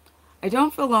 I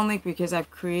don't feel lonely because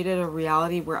I've created a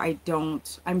reality where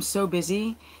I'm so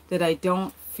busy that I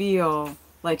don't feel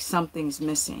like something's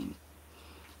missing.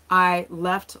 I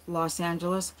left Los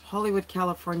Angeles, Hollywood,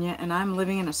 California, and I'm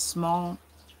living in a small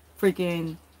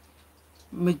freaking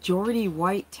majority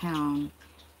white town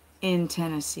in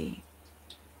Tennessee.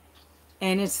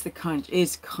 And it's the country.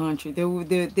 It's country.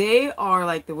 They are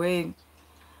like the way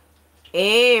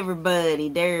everybody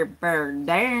there burned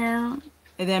down.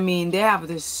 And I mean, they have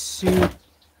this super.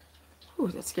 Ooh,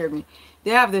 that scared me.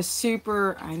 They have this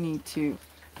super.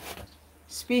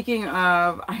 Speaking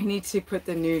of, I need to put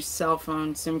the new cell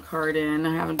phone SIM card in.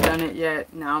 I haven't done it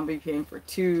yet. Now I'll be paying for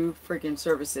 2 freaking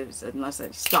services unless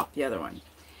I stop the other one.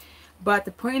 But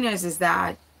the point is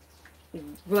that,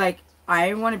 like,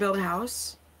 I want to build a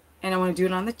house, and I want to do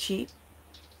it on the cheap,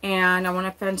 and I want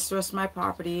to fence the rest of my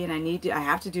property, and I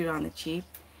have to do it on the cheap.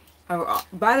 Oh,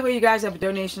 by the way, you guys, I have a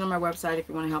donation on my website if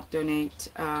you want to help donate.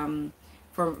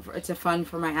 It's a fund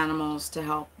for my animals to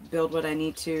help build what I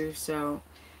need to. So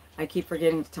I keep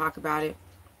forgetting to talk about it.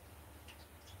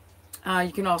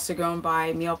 You can also go and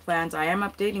buy meal plans. I am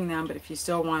updating them, but if you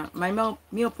still want, my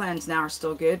meal plans now are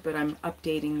still good, but I'm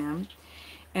updating them.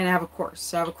 And I have a course.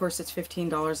 So I have a course that's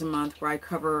 $15 a month where I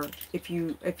cover if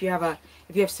you have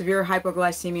severe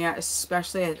hypoglycemia,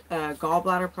 especially a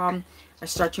gallbladder problem, I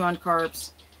start you on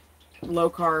carbs, low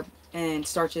carb and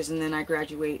starches, and then I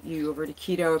graduate you over to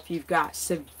keto. If you've got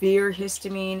severe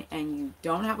histamine and you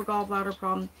don't have a gallbladder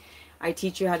problem, I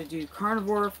teach you how to do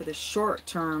carnivore for the short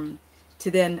term to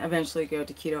then eventually go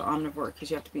to keto omnivore, because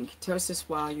you have to be in ketosis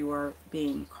while you are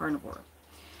being carnivore.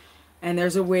 And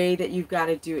there's a way that you've got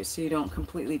to do it so you don't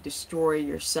completely destroy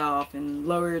yourself and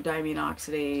lower your diamine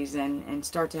oxidase and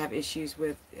start to have issues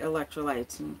with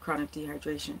electrolytes and chronic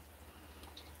dehydration.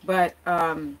 But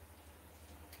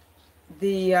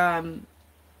the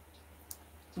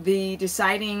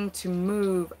deciding to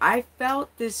move, I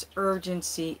felt this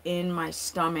urgency in my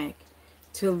stomach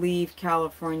to leave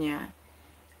California.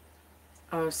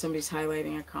 Oh, somebody's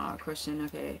highlighting a question.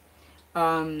 Okay.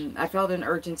 I felt an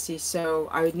urgency, so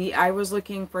I was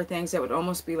looking for things that would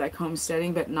almost be like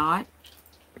homesteading, but not.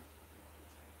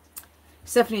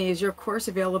 Stephanie, is your course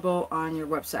available on your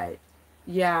website?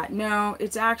 Yeah, no,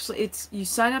 you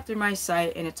sign up through my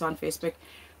site and it's on Facebook.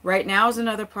 Right now is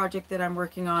another project that I'm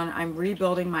working on. I'm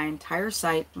rebuilding my entire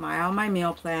site, all my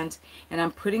meal plans, and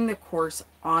I'm putting the course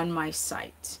on my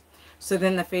site. So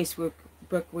then the Facebook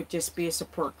book would just be a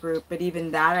support group, but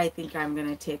even that I think I'm going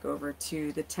to take over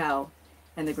to the Tel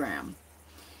and the Gram.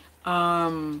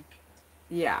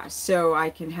 Yeah, so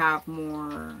I can have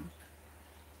more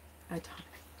autonomy.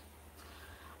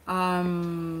 Let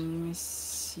me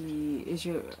see. Is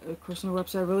your course on the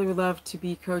website? I really would love to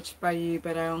be coached by you,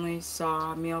 but I only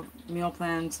saw meal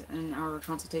plans and our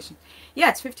consultation. Yeah,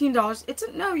 it's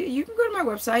 $15. No. You can go to my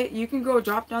website. You can go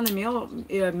drop down the meal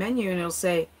menu, and it'll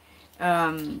say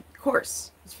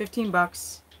course. It's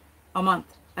 $15 a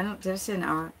month. Did I say an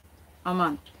hour? A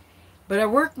month. But I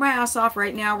work my ass off.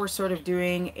 Right now we're sort of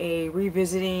doing a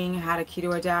revisiting how to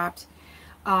keto adapt.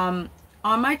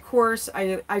 On my course,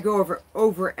 I go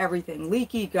over everything: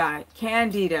 leaky gut,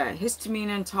 candida, histamine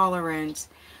intolerance,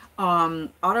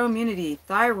 autoimmunity,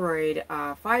 thyroid,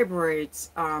 fibroids,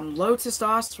 low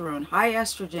testosterone, high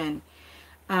estrogen.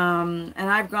 And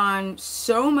I've gone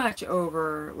so much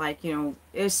over, like,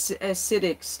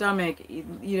 acidic stomach,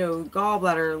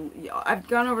 gallbladder. I've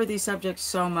gone over these subjects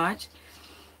so much.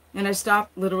 And I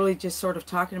stopped literally just sort of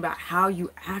talking about how you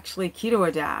actually keto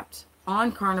adapt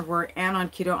on carnivore and on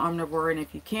keto omnivore. And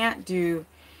if you can't do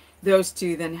those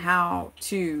two, then how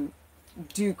to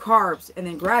do carbs and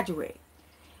then graduate.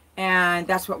 And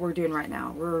that's what we're doing right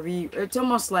now. It's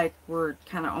almost like we're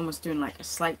kind of almost doing like a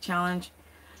slight challenge.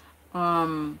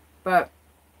 But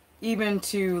even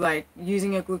to like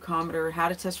using a glucometer, how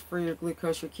to test for your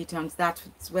glucose, your ketones, that's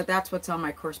what's on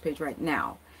my course page right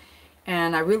now.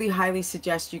 And I really highly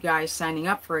suggest you guys signing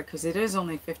up for it because it is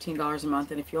only $15 a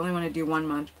month. And if you only want to do 1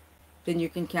 month, then you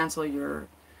can cancel your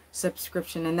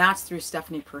subscription. And that's through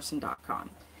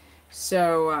stephanieperson.com.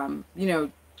 So, you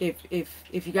know, if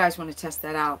you guys want to test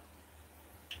that out,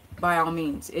 by all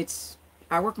means,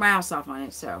 I work my ass off on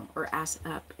it. So, or ass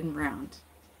up and round,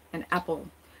 an apple,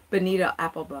 bonita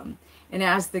apple bum. And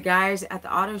as the guys at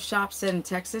the auto shop said in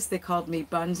Texas, they called me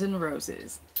Buns and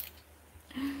Roses.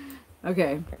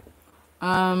 Okay.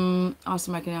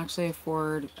 Awesome. I can actually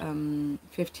afford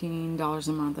 $15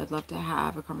 a month. I'd love to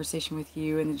have a conversation with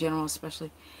you in the general,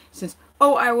 especially since,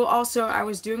 oh, I will also, I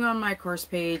was doing on my course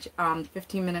page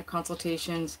 15-minute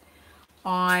consultations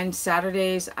on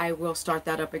Saturdays. I will start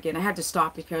that up again. I had to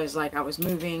stop because like I was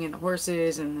moving and the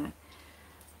horses and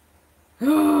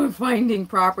the finding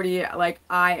property. Like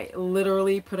I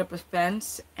literally put up a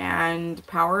fence and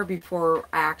power before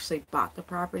I actually bought the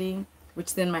property,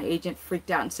 which then my agent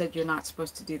freaked out and said, you're not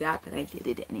supposed to do that, but I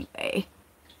did it anyway.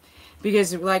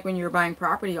 Because like when you're buying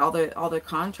property, all the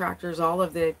contractors, all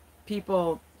of the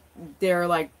people, they're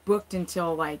like booked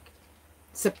until like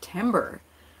September.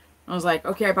 I was like,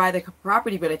 okay, I buy the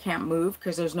property, but I can't move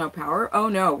because there's no power. Oh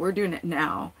no, we're doing it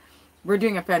now. We're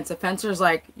doing a fence. The fencer's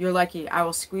like, you're lucky. I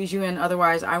will squeeze you in.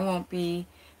 Otherwise, I won't be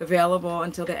available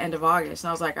until the end of August. And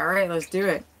I was like, all right, let's do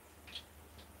it.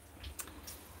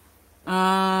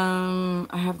 I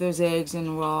have those eggs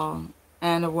in well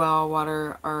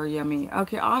water are yummy.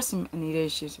 Okay, awesome. Anita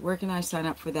issues. Where can I sign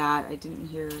up for that? I didn't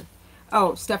hear.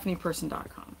 Oh,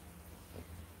 stephanieperson.com.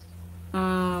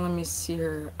 Let me see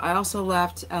here. I also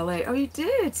left LA. Oh, you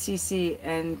did, Cece,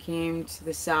 and came to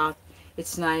the South.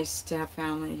 It's nice to have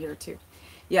family here too.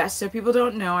 Yes, so people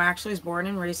don't know, I actually was born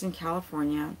and raised in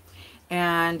California,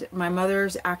 and my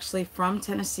mother's actually from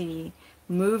Tennessee.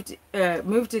 Moved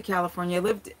to California.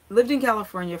 Lived in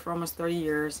California for almost 30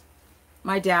 years.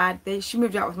 My dad, she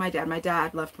moved out with my dad. My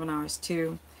dad left when I was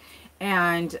 2,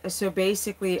 and so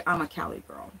basically I'm a Cali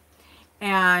girl.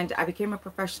 And I became a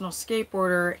professional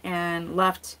skateboarder and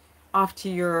left off to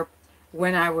Europe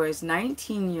when I was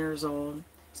 19 years old.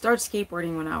 Started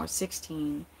skateboarding when I was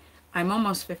 16. I'm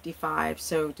almost 55,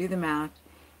 so do the math.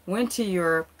 Went to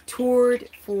Europe, toured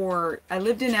I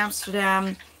lived in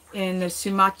Amsterdam in the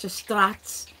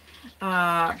Sumatranstraat.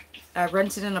 I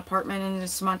rented an apartment in the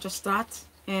Sumatranstraat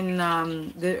in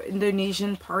the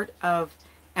Indonesian part of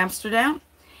Amsterdam.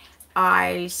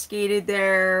 I skated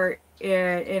there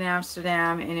in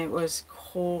Amsterdam, and it was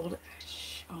cold.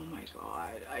 Oh my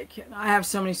god, I have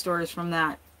so many stories from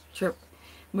that trip,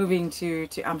 moving to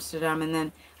Amsterdam. And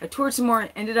then I toured some more,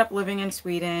 ended up living in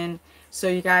Sweden, so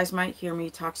you guys might hear me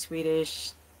talk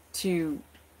Swedish to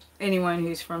anyone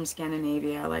who's from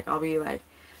Scandinavia. Like I'll be like,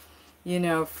 you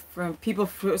know, from people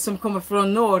som kommer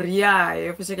från Norge.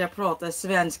 Jag försöker prata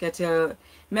svenska till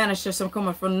människor som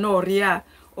kommer från Norge,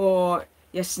 och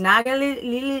jag snackar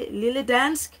lite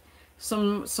dansk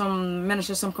som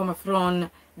människor som kommer från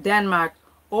Danmark,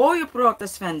 och jag pratar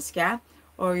svenska,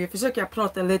 och jag försöker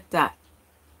prata lite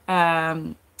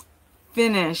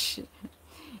Finnish.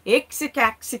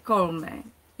 Ixikaxikolme.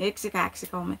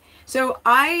 So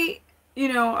I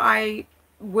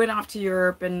went off to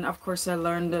Europe, and of course I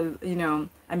learned,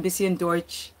 ein bisschen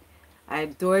Deutsch. I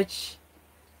had Deutsch.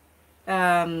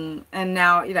 And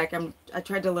now, like, I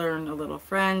tried to learn a little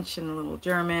French and a little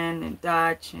German and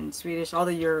Dutch and Swedish, all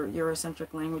the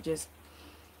Eurocentric languages.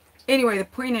 Anyway, the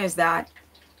point is that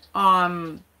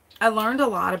I learned a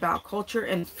lot about culture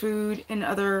and food in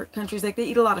other countries. Like, they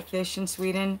eat a lot of fish in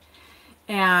Sweden,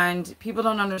 and people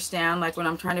don't understand, like, when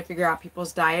I'm trying to figure out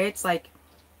people's diets, like,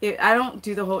 I don't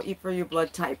do the whole eat for your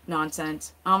blood type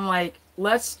nonsense. I'm like,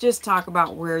 let's just talk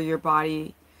about where your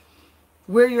ethnicity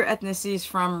is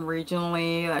from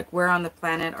regionally, like where on the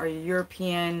planet. Are you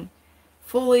European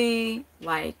fully,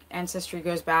 like ancestry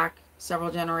goes back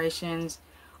several generations?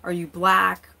 Are you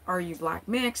black? Are you black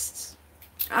mixed?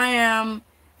 I am,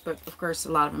 but of course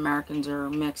a lot of Americans are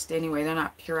mixed anyway. They're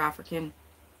not pure African.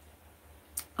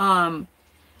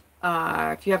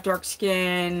 If you have dark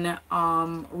skin,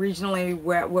 regionally,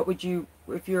 what would you,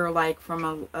 if you're like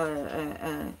from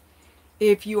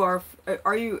if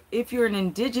you're an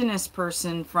indigenous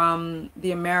person from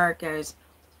the Americas,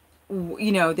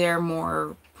 they're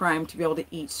more primed to be able to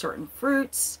eat certain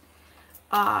fruits.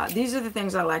 These are the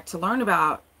things I like to learn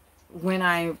about when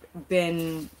I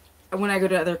go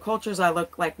to other cultures. I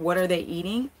look like, what are they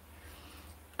eating?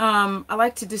 I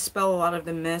like to dispel a lot of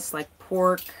the myths, like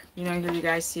pork. Here you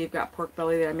guys see I've got pork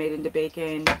belly that I made into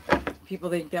bacon.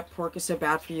 People think that pork is so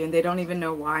bad for you, and they don't even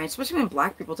know why, especially when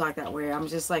black people talk that way. I'm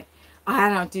just like, I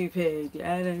don't do pig,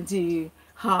 I don't do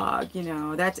hog,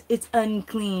 it's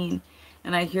unclean.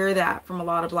 And I hear that from a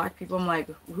lot of black people. I'm like,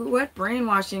 what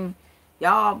brainwashing?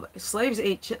 Y'all, slaves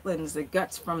ate chitlins, the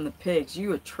guts from the pigs.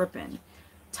 You are tripping.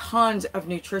 Tons of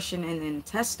nutrition in the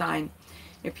intestine.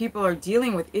 If people are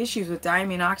dealing with issues with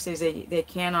diamine oxidase, they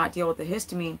cannot deal with the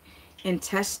histamine.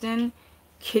 Intestine,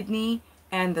 kidney,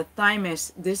 and the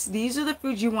thymus. These are the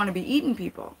foods you want to be eating,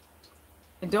 people.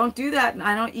 And don't do that. And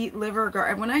I don't eat liver.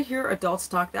 When I hear adults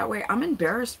talk that way, I'm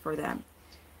embarrassed for them.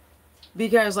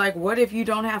 Because, like, what if you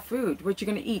don't have food? What, you're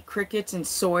going to eat crickets and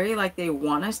soy like they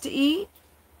want us to eat?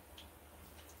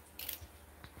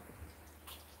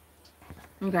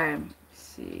 Okay, let's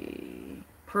see.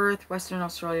 Perth, Western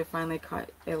Australia finally caught.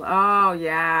 Oh,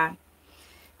 yeah.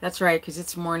 That's right, because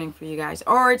it's morning for you guys.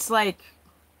 Or it's like,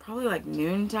 probably like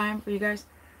noon time for you guys.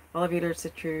 Elevator, it's the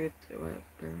truth.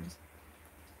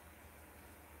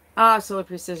 Ah, Solar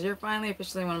Priest says, you're finally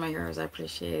officially one of my heroes. I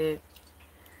appreciate it.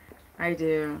 I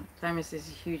do. Thymus is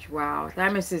a huge wow.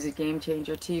 Thymus is a game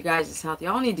changer to you guys' health.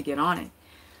 Y'all need to get on it.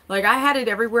 Like, I had it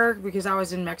everywhere because I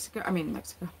was in Mexico.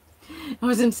 I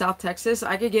was in South Texas.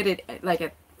 I could get it like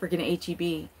at freaking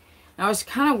HEB. I was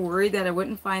kind of worried that I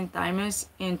wouldn't find thymus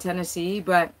in Tennessee,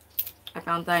 but I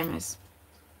found thymus.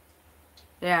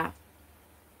 Yeah.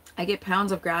 I get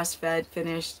pounds of grass-fed,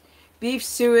 finished beef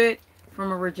suet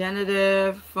from a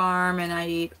regenerative farm, and I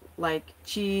eat like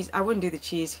cheese. I wouldn't do the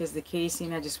cheese because the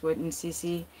casein, I just wouldn't,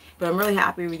 CC. But I'm really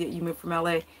happy with it. You moved from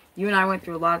LA. You and I went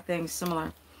through a lot of things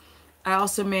similar. I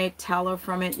also make tallow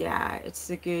from it. Yeah, it's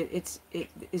a good.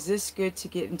 Is this good to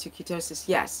get into ketosis?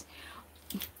 Yes.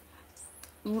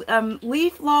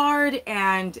 Leaf lard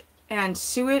and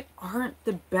suet aren't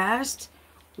the best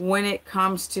when it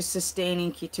comes to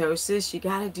sustaining ketosis. You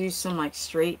got to do some like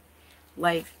straight,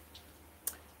 like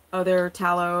other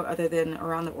tallow other than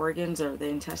around the organs or the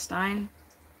intestine.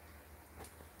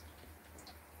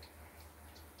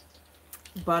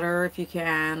 Butter if you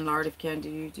can, lard if you can.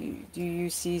 Do you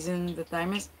season the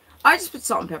thymus? I just put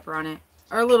salt and pepper on it,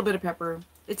 or a little bit of pepper.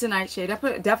 It's a nightshade.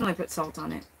 Definitely put salt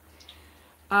on it.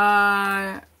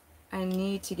 I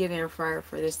need to get an air fryer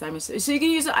for this thymus. So you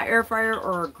can use an air fryer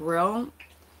or a grill,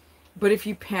 but if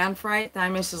you pan fry it,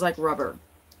 thymus is like rubber.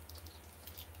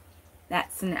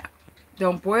 That's no.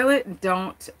 Don't boil it.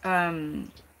 Don't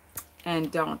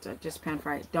just pan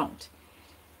fry it. Don't.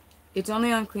 It's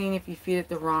only unclean if you feed it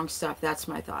the wrong stuff. That's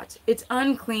my thoughts. It's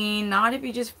unclean, not if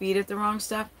you just feed it the wrong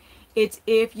stuff. It's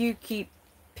if you keep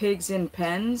pigs in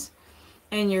pens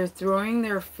and you're throwing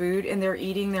their food and they're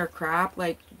eating their crap.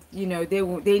 Like, you know,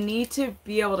 they need to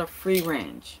be able to free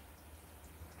range.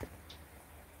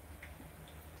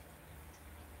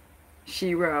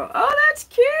 Shiro. Oh, that's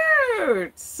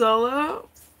cute. Solo.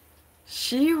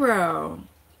 Shiro.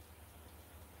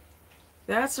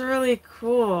 That's really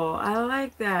cool. I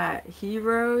like that.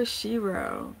 Hero,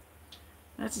 Shiro.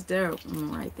 That's dope. I'm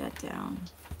gonna write that down.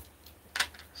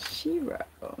 Shiro.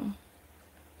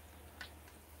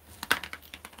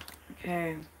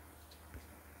 Okay.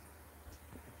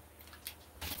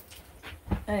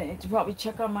 I need to probably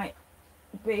check on my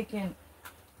bacon.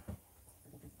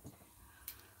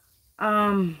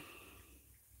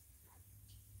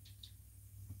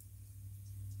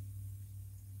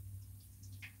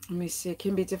 Let me see. It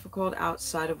can be difficult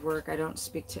outside of work. I don't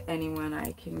speak to anyone.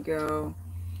 I can go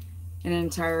an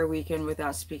entire weekend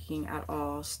without speaking at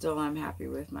all. Still, I'm happy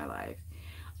with my life.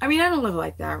 I mean, I don't live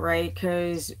like that, right?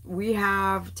 Because we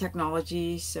have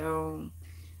technology. So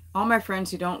all my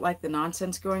friends who don't like the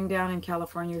nonsense going down in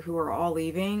California, who are all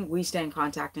leaving, we stay in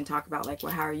contact and talk about, like,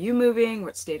 well, how are you moving?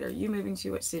 What state are you moving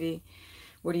to? What city?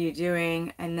 What are you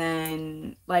doing? And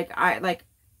then, I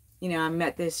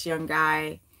met this young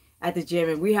guy at the gym,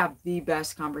 and we have the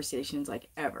best conversations, like,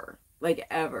 ever. Like,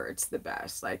 ever. It's the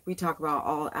best. Like, we talk about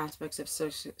all aspects of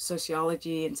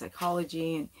sociology and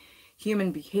psychology and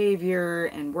human behavior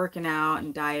and working out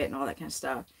and diet and all that kind of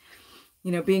stuff.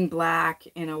 You know, being black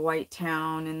in a white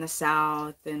town in the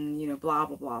South and, you know, blah,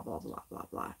 blah, blah, blah, blah,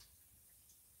 blah,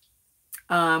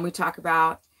 blah. We talk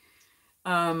about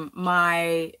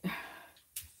my...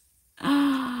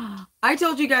 I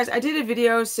told you guys, I did a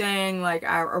video saying, like,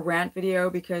 a rant video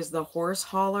because the horse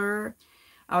hauler,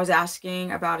 I was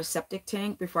asking about a septic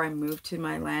tank before I moved to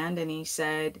my land, and he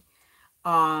said,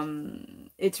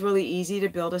 it's really easy to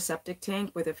build a septic tank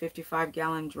with a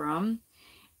 55-gallon drum.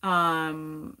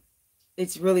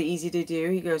 It's really easy to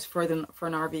do. He goes, for an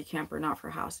RV camper, not for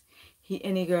a house.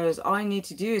 He goes, all I need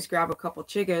to do is grab a couple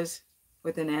chiggas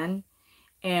with an N,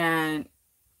 and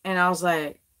I was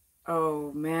like,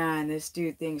 oh man, this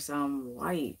dude thinks I'm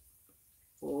white.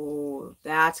 Oh,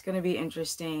 that's going to be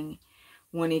interesting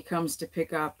when he comes to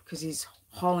pick up, because he's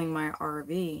hauling my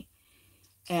RV.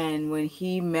 And when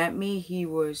he met me, he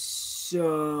was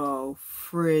so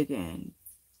friggin'.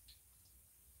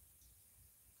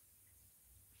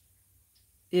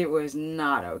 It was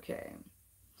not okay.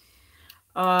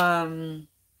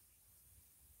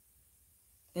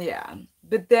 Yeah.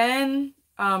 But then,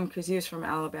 because he was from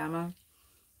Alabama.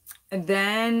 And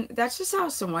then, that's just how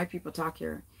some white people talk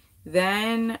here.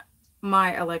 Then,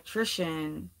 my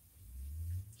electrician,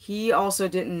 he also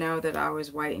didn't know that I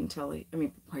was white until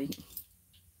white,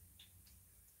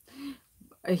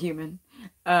 a human.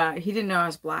 He didn't know I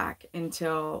was black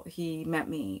until he met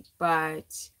me.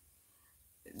 But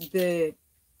the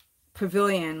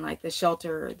pavilion, like the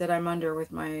shelter that I'm under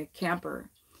with my camper,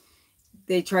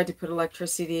 they tried to put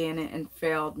electricity in it and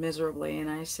failed miserably. And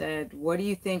I said, what do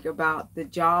you think about the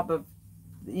job of,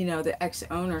 the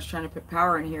ex-owners trying to put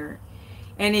power in here?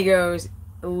 And he goes,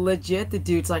 legit, the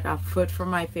dude's like a foot from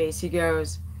my face. He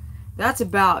goes, that's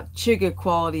about Chiga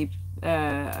quality,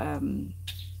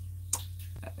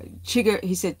 Chiga,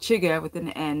 he said Chiga with an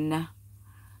N,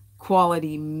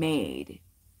 quality made.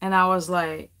 And I was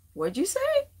like, what'd you say?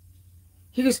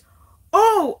 He goes,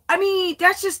 oh, I mean,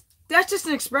 that's just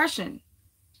an expression.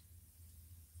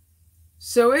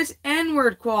 So it's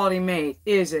N-word quality made,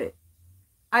 is it?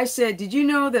 I said, did you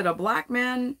know that a black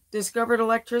man discovered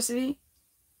electricity?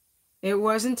 It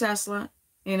wasn't Tesla,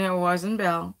 and it wasn't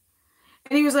Bell.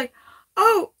 And he was like,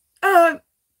 oh,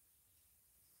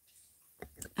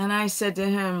 and I said to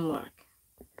him, look,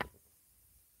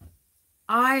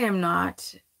 I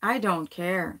don't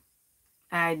care.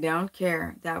 I don't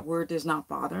care. That word does not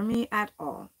bother me at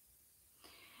all.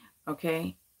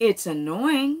 Okay? It's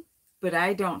annoying, but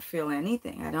I don't feel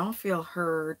anything. I don't feel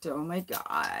hurt. Oh my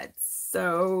God.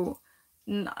 So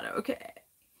not okay.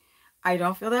 I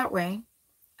don't feel that way.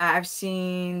 I've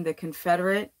seen the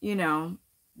Confederate,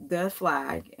 the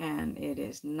flag, and it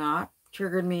has not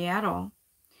triggered me at all.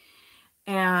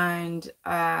 And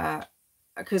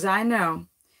because I know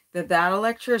that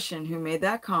electrician who made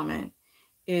that comment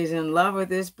is in love with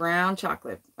this brown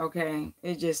chocolate. Okay?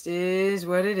 It just is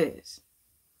what it is.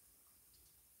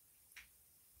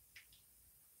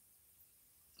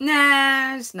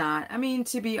 Nah, it's not. I mean,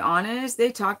 to be honest,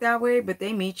 they talk that way, but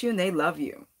they meet you and they love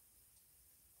you.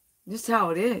 Just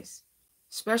how it is.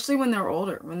 Especially when they're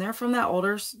older. When they're from that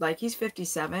older, like he's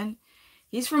 57,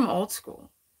 he's from old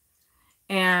school.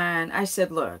 And I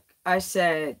said, look, I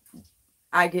said,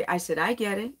 I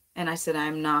get it. And I said,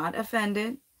 I'm not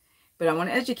offended, but I want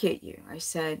to educate you. I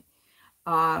said,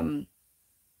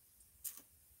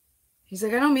 he's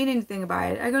like, I don't mean anything by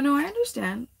it. I go, no, I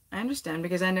understand. I understand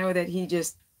because I know that he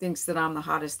just thinks that I'm the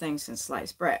hottest thing since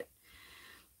sliced bread.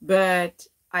 But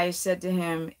I said to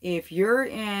him, if you're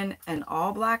in an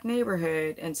all black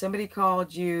neighborhood and somebody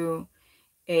called you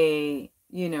a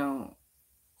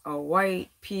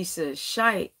white piece of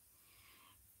shite,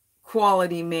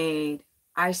 quality made,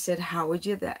 I said, how would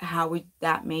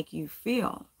that make you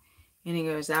feel? And he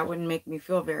goes, that wouldn't make me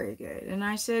feel very good. And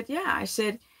I said, yeah. I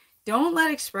said, don't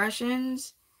let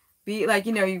expressions be like,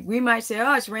 we might say,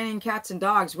 oh, it's raining cats and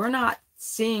dogs. We're not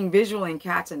seeing visually in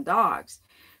cats and dogs.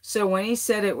 So when he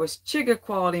said it was Chiga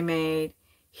quality made,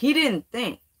 he didn't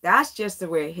think. That's just the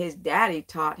way his daddy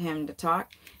taught him to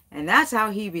talk. And that's how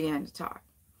he began to talk.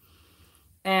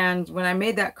 And when I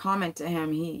made that comment to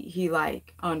him, he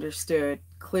like understood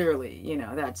clearly,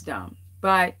 that's dumb.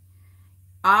 But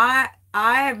I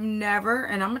have never,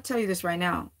 and I'm going to tell you this right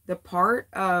now, the part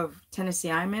of Tennessee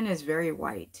I'm in is very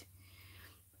white.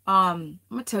 I'm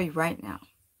going to tell you right now,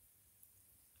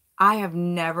 I have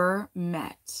never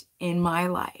met in my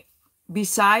life,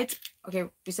 besides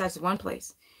one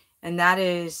place, and that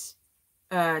is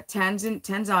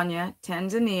Tanzania,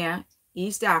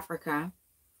 East Africa.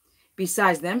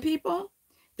 Besides them people,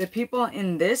 the people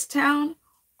in this town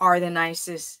are the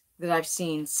nicest that I've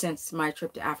seen since my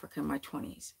trip to Africa in my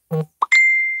 20s.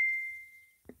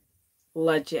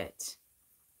 Legit.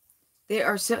 They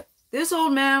are so... This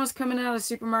old man was coming out of the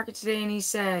supermarket today and he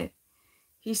said,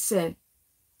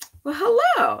 well,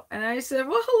 hello. And I said,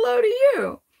 well, hello to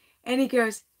you. And he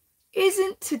goes,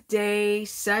 isn't today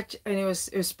such... And it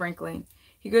was sprinkling.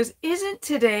 He goes, isn't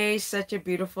today such a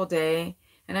beautiful day?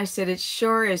 And I said, it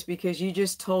sure is because you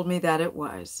just told me that it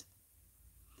was.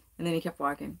 And then he kept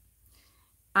walking.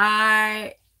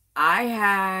 I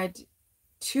had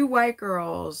two white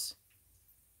girls,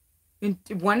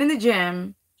 one in the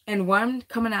gym and one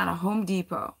coming out of Home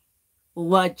Depot.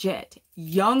 Legit.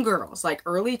 Young girls, like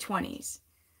early 20s.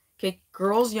 Okay,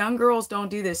 young girls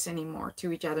don't do this anymore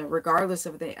to each other, regardless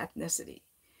of their ethnicity.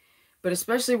 But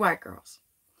especially white girls.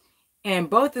 And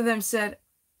both of them said,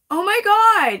 oh my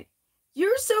God,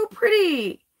 you're so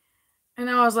pretty. And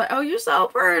I was like, oh, you're so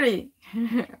pretty.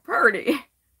 Pretty.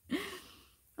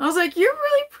 I was like, you're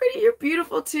really pretty. You're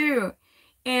beautiful too.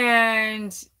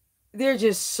 And they're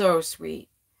just so sweet.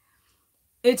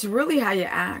 It's really how you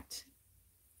act,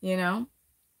 you know?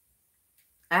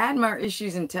 I had more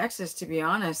issues in Texas, to be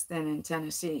honest, than in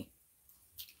Tennessee.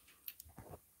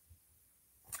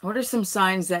 What are some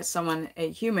signs that someone,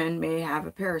 a human, may have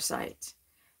a parasite?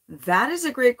 That is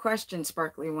a great question,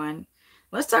 Sparkly One.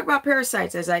 Let's talk about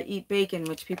parasites as I eat bacon,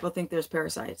 which people think there's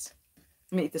parasites.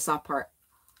 Let me eat the soft part.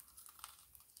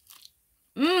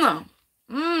 Mmm.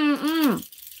 Mmm.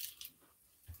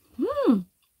 Mmm.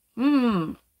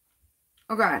 Mmm.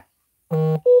 Okay.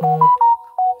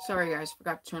 Sorry, guys.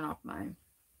 Forgot to turn off my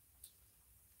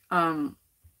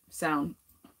sound.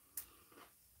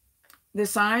 The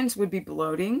signs would be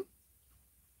bloating.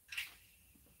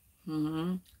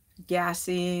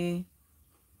 Gassy.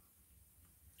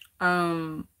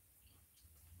 You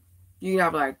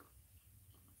have like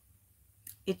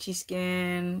itchy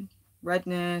skin,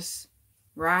 redness,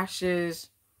 rashes,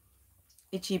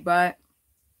 itchy butt.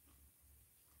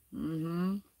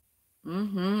 Some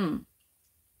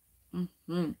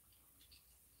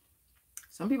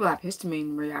people have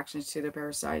histamine reactions to the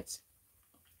parasites,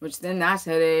 which then that's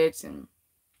headaches and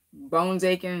bones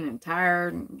aching and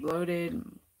tired and bloated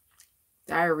and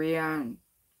diarrhea and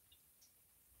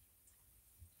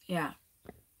yeah.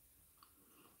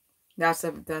 That's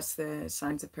the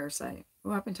signs of parasite.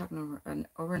 Oh, I've been talking over an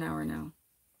hour now.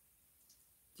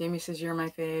 Jamie says, you're my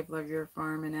fave. Love your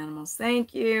farm and animals.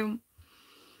 Thank you.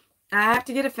 I have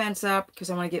to get a fence up because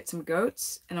I want to get some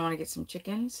goats and I want to get some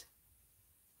chickens.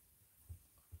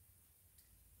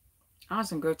 I want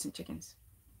some goats and chickens.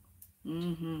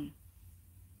 I'm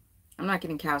not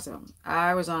getting cows though.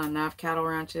 I was on enough cattle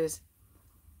ranches.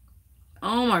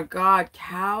 Oh my God.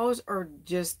 Cows are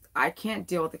just, I can't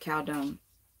deal with the cow dung.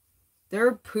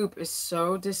 Their poop is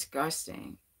so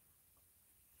disgusting.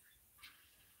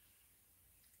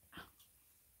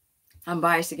 I'm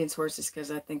biased against horses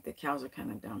because I think the cows are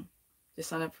kind of dumb. Just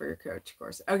sign up for your coach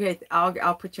course. Okay,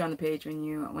 I'll put you on the page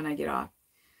when I get off.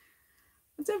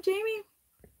 What's up, Jamie?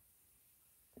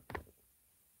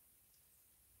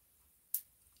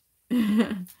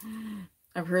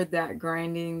 I've heard that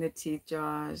grinding the teeth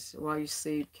jaws while you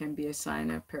sleep can be a sign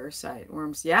of parasite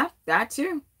worms. Yeah, that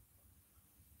too.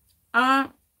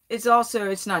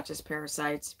 It's not just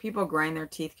parasites. People grind their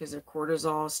teeth because their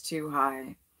cortisol is too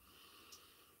high.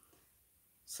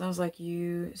 Sounds like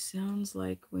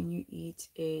when you eat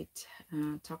a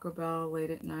Taco Bell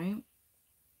late at night.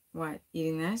 What,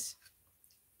 eating this?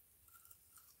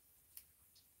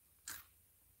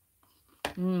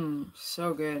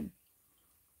 So good.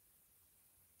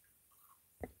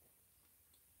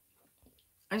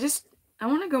 I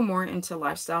want to go more into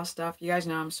lifestyle stuff. You guys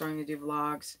know I'm starting to do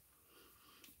vlogs.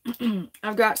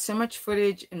 I've got so much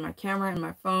footage in my camera and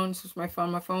my phone. This was my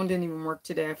phone. My phone didn't even work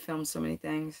today. I filmed so many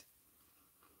things.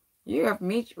 You have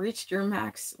reached your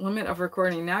max limit of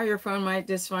recording. Now your phone might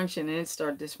dysfunction, and it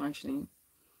started dysfunctioning.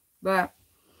 But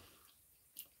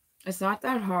it's not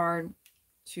that hard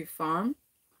to farm,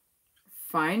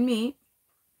 find meat,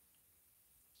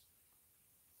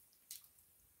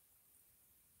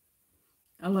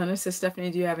 Elena says, Stephanie,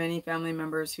 do you have any family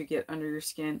members who get under your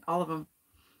skin? All of them.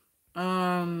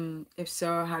 If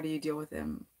so, how do you deal with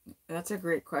them? That's a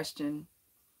great question.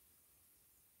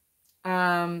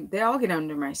 They all get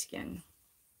under my skin.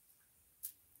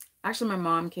 Actually, my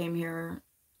mom came here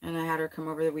and I had her come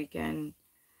over the weekend.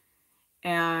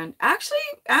 And actually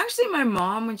my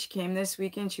mom, when she came this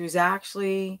weekend, she was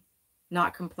actually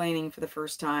not complaining for the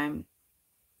first time,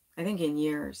 I think in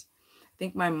years. I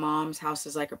think my mom's house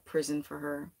is like a prison for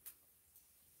her.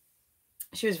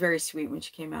 She was very sweet when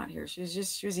she came out here. She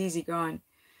was easygoing.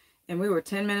 And we were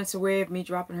 10 minutes away of me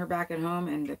dropping her back at home.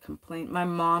 And my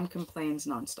mom complains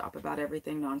nonstop about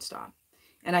everything nonstop.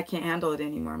 And I can't handle it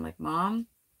anymore. I'm like, Mom,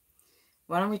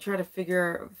 why don't we try to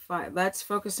let's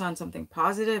focus on something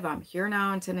positive. I'm here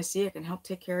now in Tennessee. I can help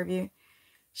take care of you.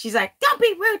 She's like, don't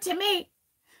be rude to me.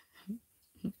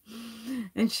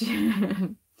 And she,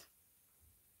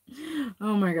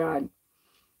 oh my God.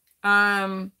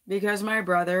 Because my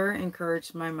brother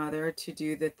encouraged my mother to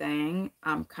do the thing,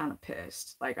 I'm kind of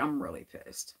pissed. Like, I'm really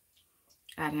pissed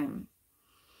at him.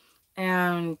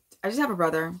 And I just have a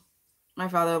brother. My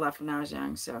father left when I was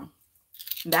young, so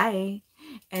bye.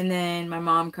 And then my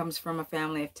mom comes from a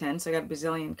family of 10, so I got a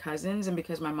bazillion cousins. And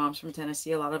because my mom's from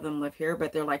Tennessee, a lot of them live here,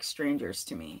 but they're like strangers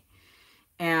to me.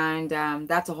 And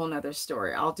that's a whole nother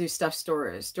story. I'll do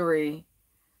story.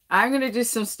 I'm going to do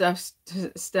some stuff.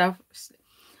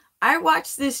 I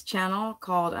watched this channel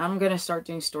called, I'm going to start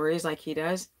doing stories like he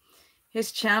does.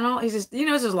 his channel, he's just, you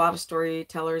know, there's a lot of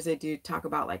storytellers. They do talk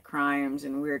about like crimes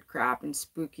and weird crap and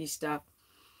spooky stuff.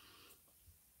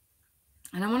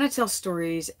 And I want to tell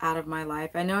stories out of my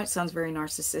life. I know it sounds very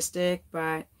narcissistic,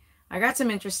 but I got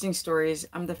some interesting stories.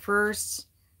 I'm the first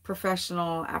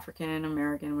professional African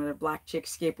American with a black chick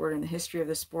skateboarder in the history of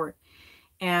the sport.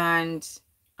 And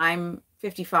I'm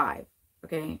 55.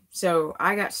 Okay. So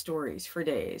I got stories for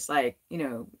days. Like, you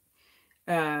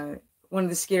know, one of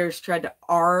the skaters tried to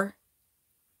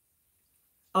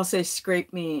I'll say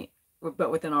scrape me, but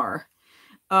with an R.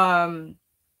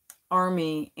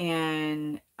 Army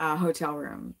in a hotel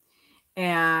room.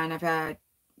 And I've had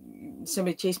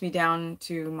somebody chase me down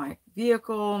to my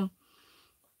vehicle.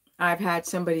 I've had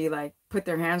somebody like put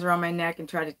their hands around my neck and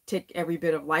try to take every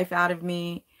bit of life out of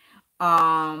me.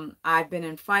 I've been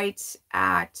in fights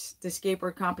at the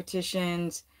skateboard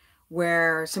competitions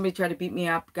where somebody tried to beat me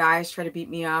up, guys try to beat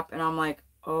me up, and I'm like,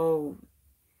 oh,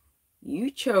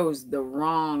 you chose the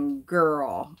wrong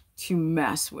girl to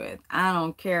mess with. I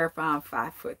don't care if I'm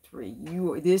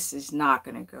 5'3". This is not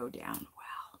gonna go down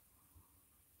well.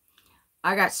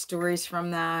 I got stories from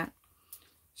that,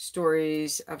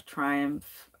 stories of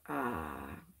triumph,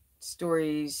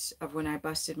 stories of when I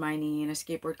busted my knee in a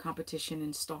skateboard competition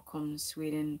in Stockholm,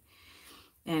 Sweden,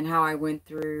 and how I went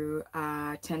through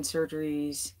 10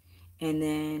 surgeries and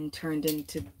then turned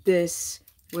into this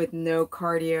with no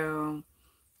cardio.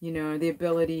 You know, the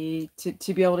ability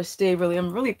to be able to stay really,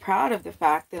 I'm really proud of the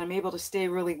fact that I'm able to stay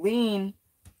really lean,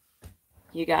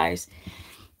 you guys,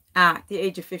 at the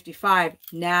age of 55.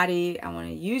 Natty, I want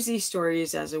to use these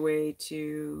stories as a way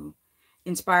to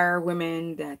inspire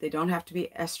women that they don't have to be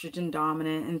estrogen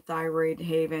dominant and thyroid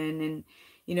haven, and,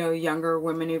 you know, younger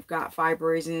women who've got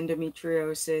fibroids and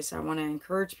endometriosis. I want to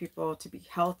encourage people to be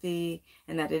healthy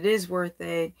and that it is worth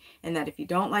it. And that if you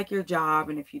don't like your job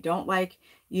and if you don't like,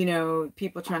 you know,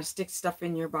 people trying to stick stuff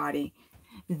in your body,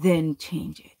 then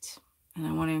change it. And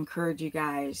I want to encourage you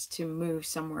guys to move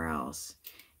somewhere else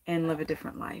and live a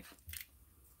different life.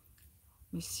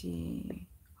 Let me see.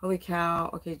 Holy cow.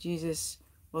 Okay, Jesus.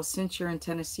 Well, since you're in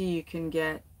Tennessee, you can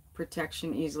get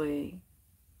protection easily.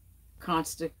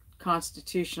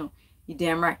 Constitutional. You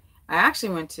damn right. I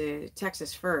actually went to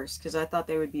Texas first because I thought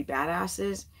they would be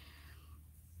badasses.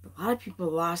 But a lot of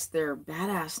people lost their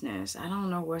badassness. I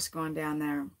don't know what's going down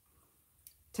there.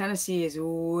 Tennessee is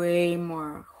way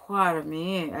more of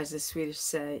me, as the Swedish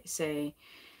say.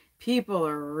 People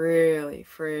are really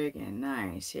friggin'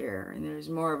 nice here, and there's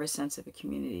more of a sense of a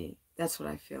community. That's what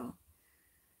I feel.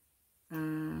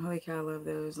 Holy cow, I love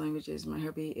those languages. My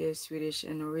hubby is Swedish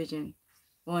and Norwegian.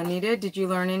 Well, Anita, did you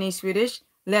learn any Swedish?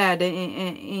 Lärde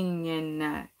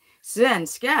ingen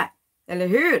svenska, eller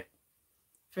hur?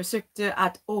 Försökte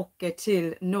att åka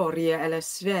till Norge eller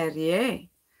Sverige.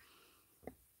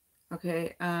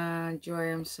 Okay,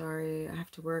 Joy, I'm sorry. I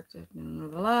have to work.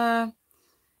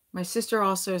 My sister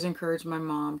also has encouraged my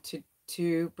mom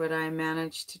to, but I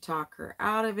managed to talk her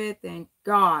out of it. Thank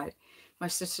God. My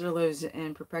sister lives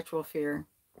in perpetual fear.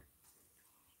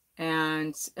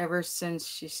 And ever since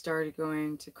she started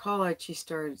going to college, she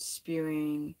started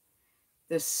spewing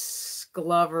this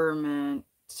government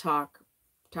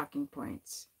talking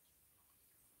points.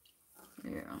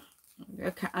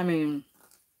 Yeah. I mean,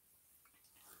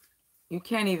 you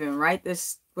can't even write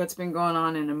this, what's been going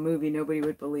on in a movie. Nobody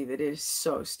would believe it. It is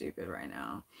so stupid right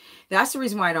now. That's the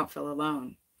reason why I don't feel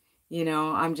alone. You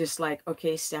know, I'm just like,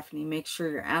 okay, Stephanie, make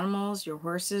sure your animals, your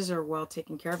horses are well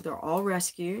taken care of. They're all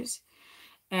rescues.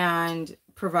 And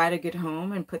provide a good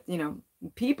home and put, you know,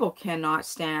 people cannot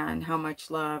stand how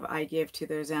much love I give to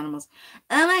those animals.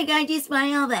 Oh my God, you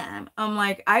spoil them. I'm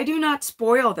like, I do not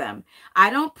spoil them. I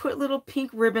don't put little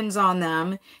pink ribbons on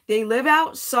them. They live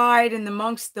outside in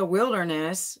amongst the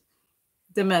wilderness,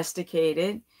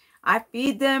 domesticated. I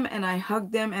feed them and I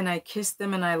hug them and I kiss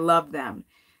them and I love them.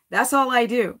 That's all I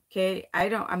do. Okay.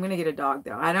 I'm going to get a dog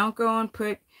though. I don't go and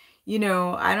put, you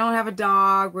know, I don't have a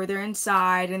dog where they're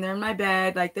inside and they're in my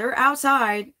bed. Like, they're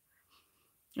outside.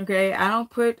 Okay. I don't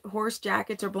put horse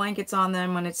jackets or blankets on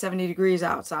them when it's 70 degrees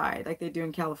outside like they do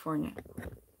in California.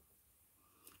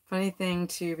 Funny thing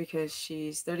too, because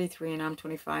she's 33 and I'm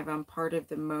 25, I'm part of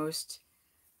the most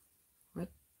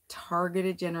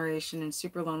targeted generation and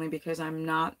super lonely because I'm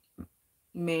not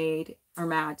mad,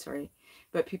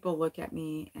 but people look at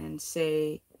me and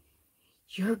say,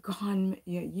 you've gone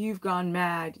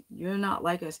mad. You're not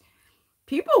like us.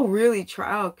 People really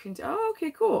try. Oh,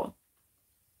 okay, cool.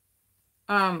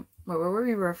 What were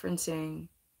we referencing?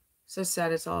 So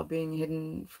sad it's all being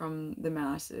hidden from the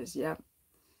masses. Yep.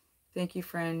 Thank you,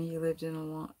 friend. He lived in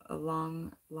a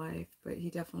long life, but he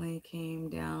definitely came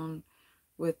down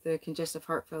with the congestive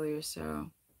heart failure. So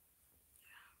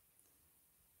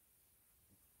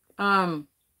Um,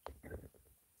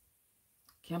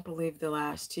 can't believe the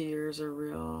last 2 years are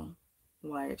real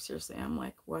life. Seriously, I'm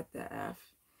like, what the F?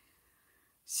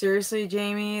 Seriously,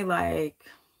 Jamie, like,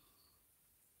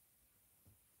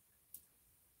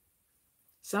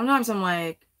 sometimes I'm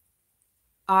like,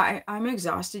 I'm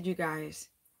exhausted, you guys.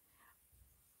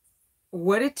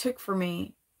 What it took for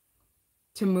me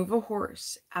to move a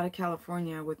horse out of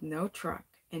California with no truck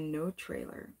and no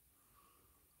trailer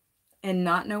and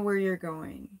not know where you're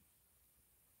going,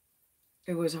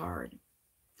 it was hard.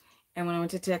 And when I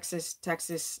went to Texas,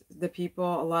 the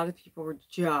people, a lot of people were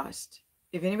just,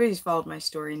 if anybody's followed my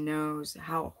story knows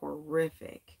how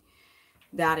horrific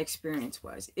that experience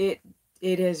was. It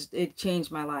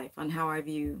changed my life on how I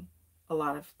view a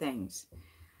lot of things.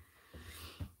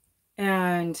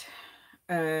 And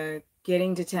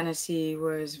getting to Tennessee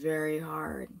was very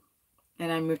hard.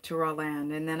 And I moved to raw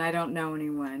land, and then I don't know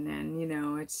anyone, and you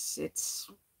know, it's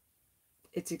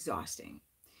exhausting.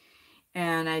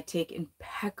 And I take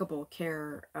impeccable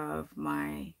care of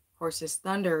my horse's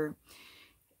Thunder.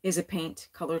 Is a paint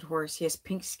colored horse. He has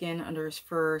pink skin under his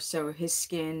fur, so his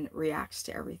skin reacts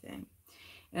to everything.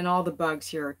 And all the bugs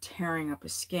here are tearing up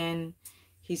his skin.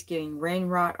 He's getting rain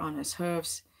rot on his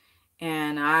hoofs,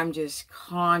 and I'm just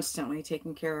constantly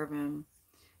taking care of him.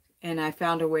 And I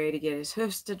found a way to get his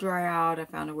hoofs to dry out. I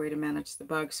found a way to manage the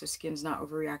bugs so skin's not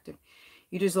overreactive.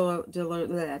 You deserve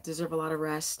a lot of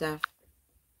rest, Steph.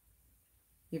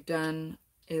 You've done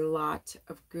a lot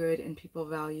of good, and people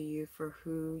value you for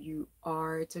who you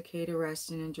are. It's okay to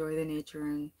rest and enjoy the nature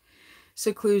and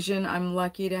seclusion. I'm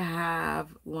lucky to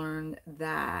have learned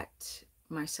that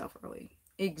myself early.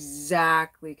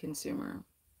 Exactly, consumer.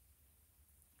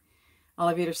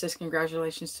 Olivator says,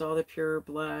 congratulations to all the pure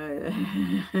blood.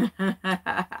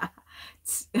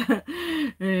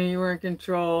 You weren't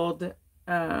controlled.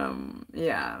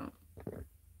 Yeah.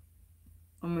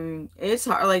 I mean, it's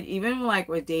hard. Like, even like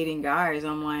with dating guys,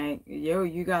 I'm like, yo,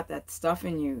 you got that stuff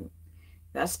in you.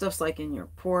 That stuff's like in your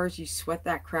pores. You sweat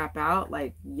that crap out.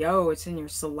 Like, yo, it's in your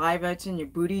saliva. It's in your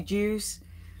booty juice.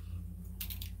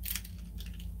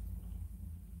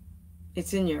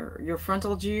 It's in your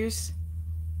frontal juice.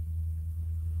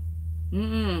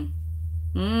 I'm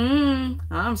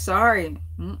sorry.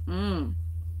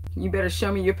 You better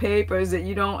show me your papers that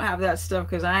you don't have that stuff,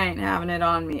 because I ain't having it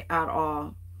on me at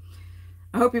all.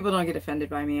 I hope people don't get offended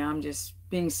by me. I'm just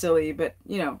being silly, but,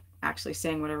 you know, actually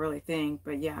saying what I really think.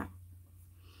 But yeah.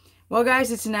 Well,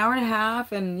 guys, it's an hour and a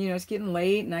half, and, you know, it's getting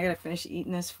late, and I got to finish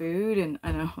eating this food. And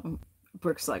I know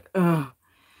Brooke's like, ugh.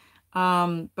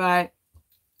 But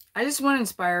I just want to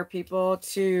inspire people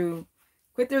to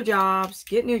quit their jobs,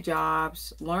 get new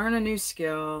jobs, learn a new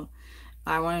skill.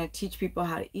 I want to teach people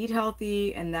how to eat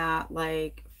healthy, and that,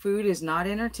 like, food is not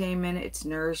entertainment, it's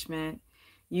nourishment.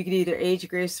 You can either age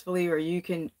gracefully or you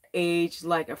can age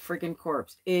like a freaking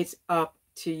corpse. It's up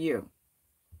to you.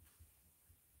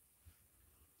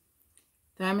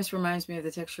 Thymus reminds me of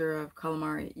the texture of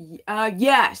calamari.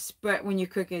 Yes, but when you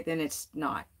cook it, then it's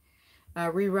not.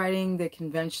 Rewriting the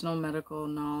conventional medical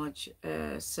knowledge,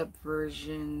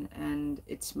 subversion, and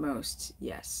its most,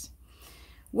 yes.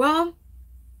 Well,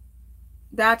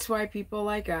 that's why people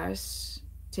like us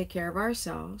take care of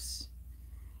ourselves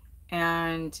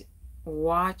and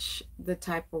watch the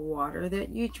type of water that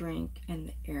you drink and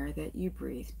the air that you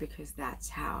breathe, because that's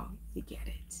how you get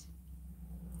it.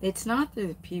 It's not through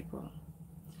the people.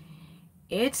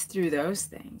 It's through those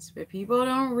things. But people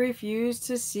don't refuse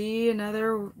to see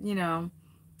another, you know.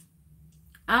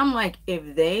 I'm like,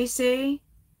 if they say,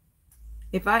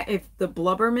 if the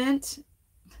blubberment,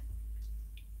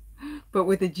 but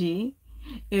with a G,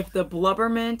 if the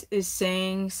blubberment is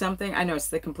saying something, I know it's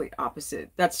the complete opposite.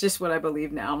 That's just what I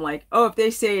believe now. I'm like, oh, if they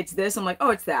say it's this, I'm like,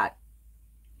 oh, it's that.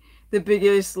 The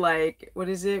biggest, like, what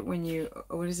is it when you,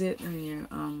 what is it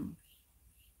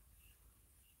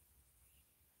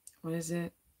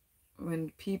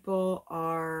when people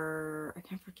are, I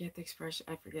can't forget the expression,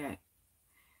 I forget.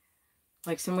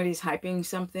 Like, somebody's hyping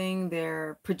something,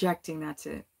 they're projecting, that's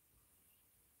it.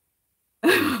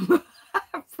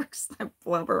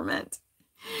 Blubberment.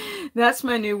 That's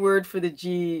my new word for the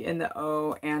G and the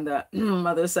O and the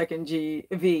mother second G,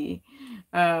 V.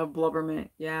 Blubberment.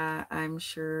 Yeah, I'm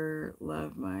sure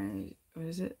love my, what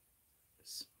is it?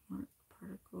 Smart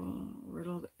particle,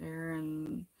 riddled air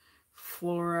and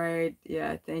fluoride.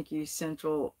 Yeah, thank you,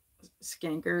 Central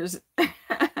Skankers.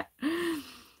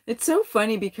 It's so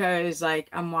funny because, like,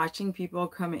 I'm watching people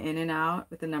come in and out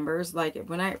with the numbers. Like,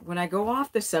 when I go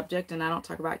off the subject and I don't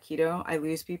talk about keto, I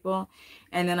lose people.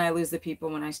 And then I lose the people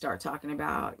when I start talking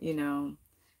about, you know,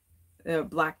 the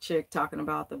black chick talking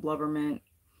about the blubberment.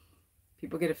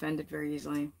 People get offended very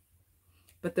easily.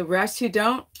 But the rest who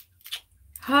don't,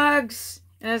 hugs.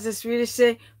 And as the Swedish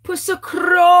say, puss och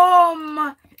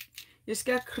kram. Jag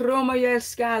ska krama, jag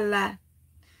ska.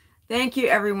 Thank you,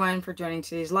 everyone, for joining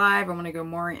today's live. I want to go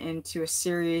more into a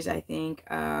series, I think,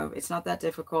 of it's not that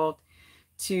difficult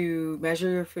to measure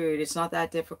your food. It's not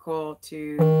that difficult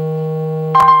to...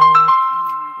 Oh, my God.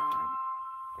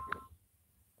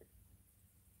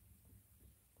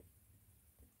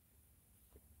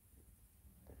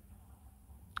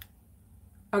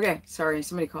 Okay, sorry,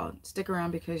 somebody called. Stick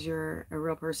around because you're a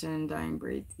real person, dying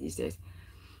breed these days.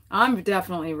 I'm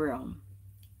definitely real.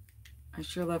 I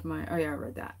sure love my... Oh, yeah, I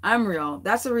read that. I'm real.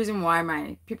 That's the reason why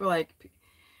my... People are like...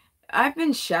 I've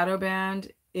been shadow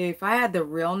banned. If I had the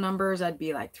real numbers, I'd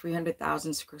be like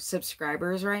 300,000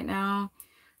 subscribers right now.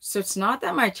 So it's not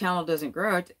that my channel doesn't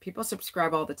grow. People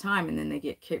subscribe all the time, and then they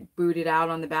get booted out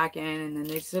on the back end, and then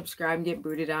they subscribe and get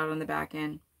booted out on the back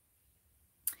end.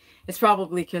 It's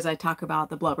probably because I talk about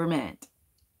the blubber mint.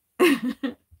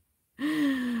 Oh,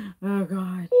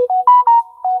 God.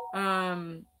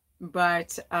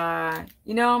 But,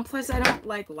 you know, plus I don't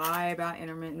like lie about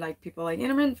intermittent, like people like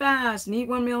intermittent fast and eat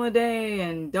 1 meal a day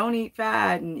and don't eat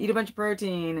fat and eat a bunch of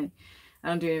protein. And I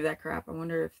don't do any of that crap. I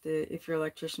wonder if your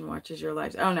electrician watches your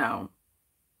lives. Oh, no.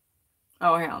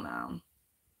 Oh, hell no.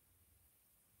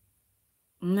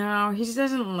 No, he just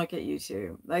doesn't look at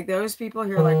YouTube. Like those people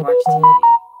here like watch TV.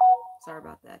 Sorry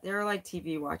about that. They're like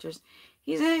TV watchers.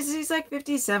 He's like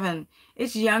 57.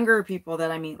 It's younger people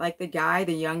that I meet. Like the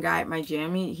young guy at my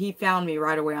gym, he found me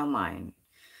right away online.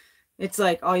 It's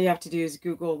like all you have to do is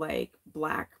Google like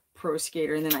black pro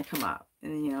skater and then I come up.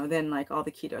 And you know, then like all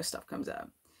the keto stuff comes up.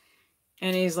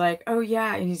 And he's like, oh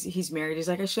yeah, and he's married. He's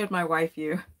like, I showed my wife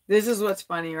you. This is what's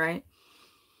funny, right?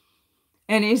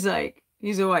 And he's like,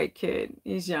 he's a white kid.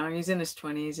 He's young. He's in his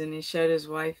 20s and he showed his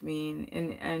wife me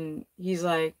and he's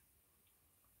like,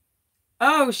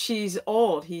 oh, she's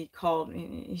old. He called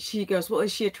me. She goes, well,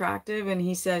 is she attractive? And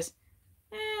he says,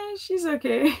 she's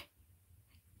okay.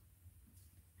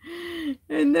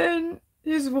 And then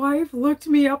his wife looked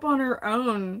me up on her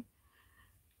own.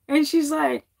 And she's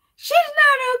like, she's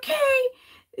not okay.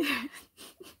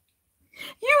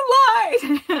 You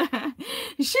lied.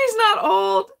 She's not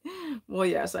old. Well,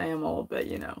 yes, I am old, but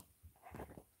you know.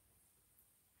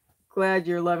 Glad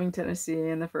you're loving Tennessee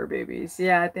and the fur babies.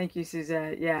 Yeah, thank you,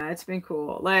 Suzette. Yeah, it's been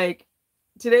cool. Like,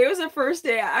 today was the first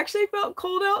day I actually felt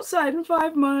cold outside in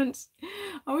 5 months.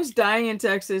 I was dying in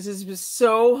Texas. It was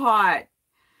so hot.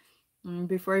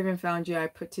 Before I even found you, I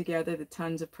put together the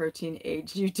tons of protein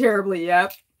aged you terribly.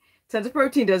 Yep. Tons of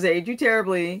protein does age you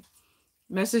terribly.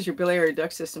 Messes your biliary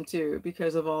duct system too,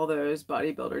 because of all those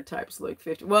bodybuilder types look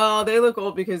 50. Well, they look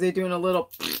old because they're doing a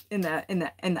little in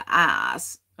the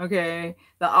ass. Okay,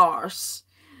 the arse.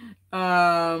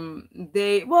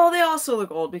 They also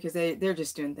look old because they're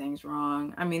just doing things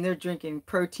wrong. I mean, they're drinking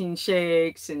protein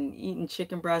shakes and eating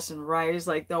chicken breasts and rice,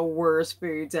 like the worst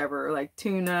foods ever, like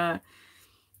tuna.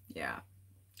 Yeah.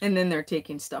 And then they're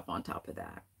taking stuff on top of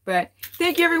that. But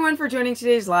thank you everyone for joining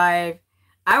today's live.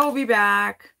 I will be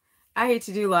back. I hate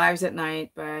to do lives at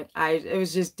night, but it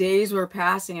was just days were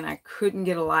passing and I couldn't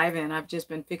get a live in. I've just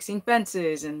been fixing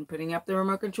fences and putting up the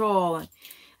remote control, and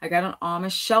I got an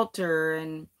Amish shelter,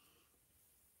 and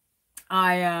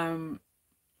I don't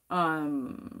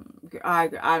know.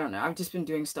 I've just been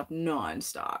doing stuff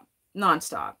nonstop.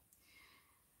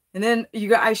 And then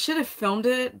I should have filmed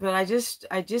it, but I just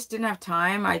didn't have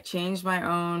time. I changed my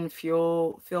own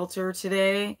fuel filter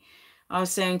today. I was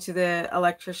saying to the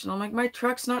electrician, I'm like, my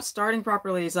truck's not starting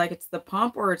properly. He's like, it's the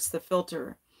pump or it's the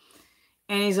filter.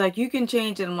 And he's like, you can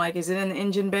change it. I'm like, is it in the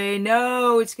engine bay?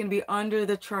 No, it's going to be under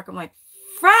the truck. I'm like,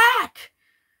 frack!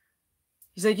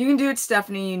 He's like, you can do it,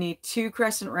 Stephanie. You need 2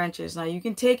 crescent wrenches. Now you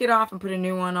can take it off and put a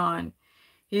new one on.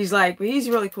 He's like, but he's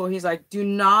really cool. He's like, do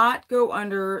not go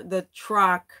under the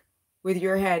truck with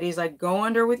your head. He's like, go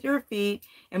under with your feet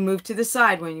and move to the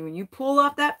side. When you pull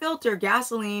off that filter,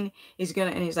 gasoline is going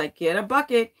to, and he's like, get a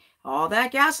bucket. All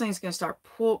that gasoline is going to start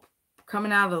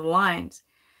coming out of the lines.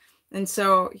 And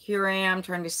so here I am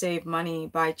trying to save money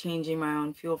by changing my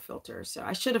own fuel filter. So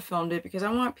I should have filmed it because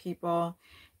I want people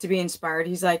to be inspired.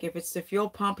 He's like, if it's the fuel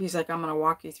pump, he's like, I'm going to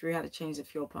walk you through how to change the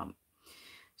fuel pump.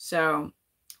 So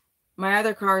my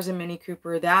other car is a Mini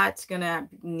Cooper. That's going to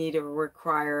need to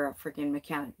require a freaking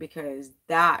mechanic because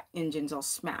that engine's all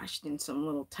smashed in some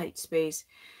little tight space.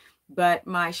 But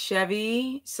my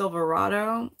Chevy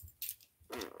Silverado,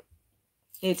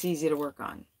 it's easy to work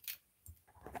on.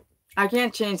 I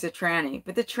can't change the tranny,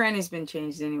 but the tranny's been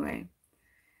changed anyway.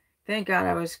 Thank God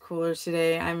I was cooler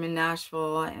today. I'm in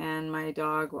Nashville and I'm a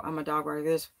dog walker.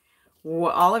 This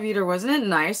Well, olive eater, wasn't it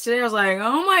nice today? I was like,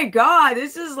 oh my God,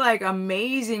 this is like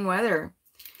amazing weather.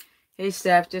 Hey,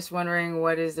 Steph, just wondering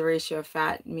what is the ratio of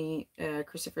fat, meat,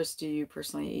 cruciferous do you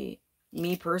personally eat?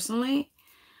 Me personally,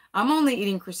 I'm only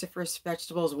eating cruciferous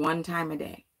vegetables 1 time a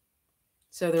day.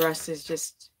 So the rest is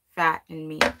just fat and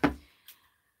meat.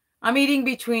 I'm eating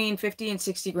between 50 and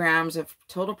 60 grams of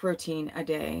total protein a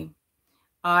day.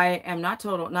 I am not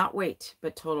total, not weight,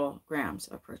 but total grams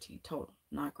of protein. Total,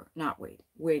 not weight,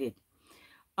 weighted.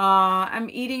 I'm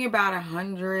eating about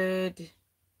 100.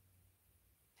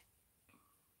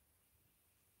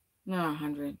 No,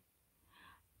 100.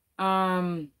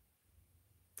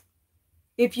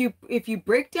 If you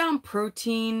break down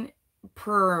protein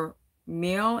per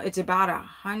meal, it's about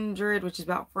 100, which is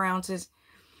about 4 ounces.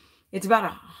 It's about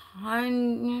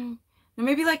 100,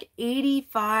 maybe like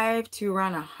 85 to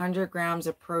around 100 grams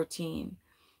of protein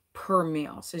per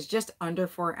meal. So it's just under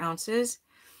 4 ounces.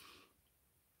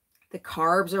 The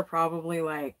carbs are probably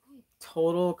like,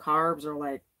 total carbs are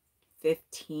like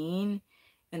 15,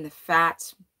 and the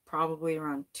fats probably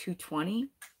around 220.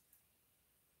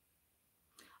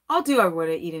 I'll do what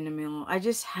I eat in a meal. I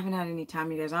just haven't had any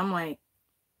time, you guys. I'm like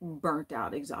burnt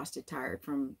out, exhausted, tired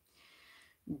from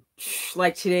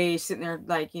like today, sitting there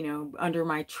like, you know, under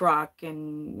my truck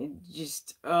and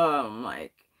just, I'm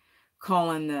like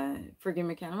calling the freaking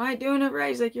mechanic. Am I doing it right?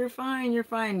 He's like, you're fine, you're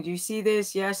fine. Do you see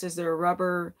this? Yes. Is there a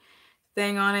rubber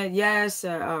thing on it? Yes.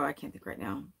 Oh, I can't think right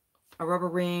now. A rubber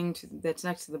ring that's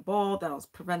next to the bolt that'll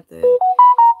prevent the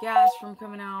gas from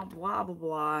coming out. Blah, blah,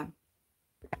 blah.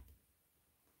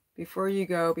 Before you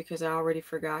go, because I already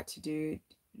forgot.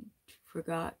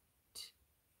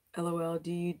 LOL,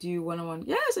 do you do one-on-one?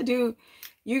 Yes, I do.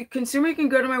 Consumer can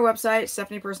go to my website,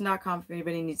 stephanieperson.com, if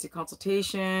anybody needs a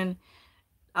consultation.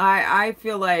 I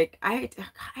feel like I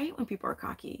hate when people are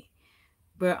cocky,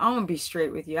 but I'm gonna be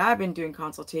straight with you. I've been doing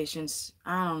consultations,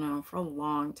 I don't know, for a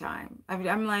long time.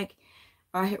 I'm like,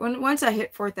 once I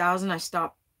hit 4,000, I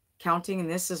stopped counting, and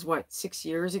this is what, 6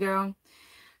 years ago.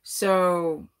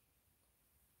 So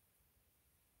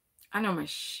I know my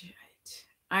shit.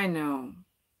 I know.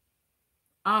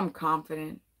 I'm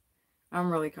confident.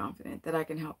 I'm really confident that I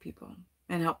can help people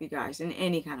and help you guys in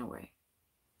any kind of way.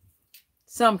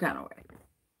 Some kind of way.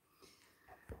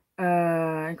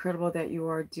 Incredible that you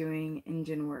are doing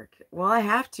engine work. Well, I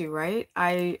have to, right?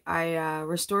 I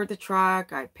restored the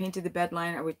truck. I painted the bed,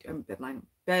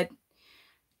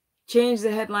 changed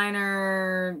the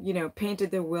headliner, you know,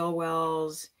 painted the wheel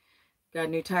wells, got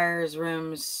new tires,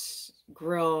 rims,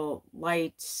 grill,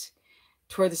 lights,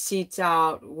 tore the seats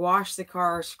out, washed the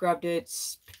car, scrubbed it,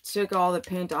 took all the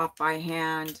paint off by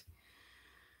hand,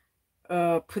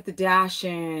 put the dash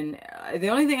in. The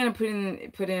only thing I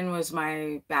put in was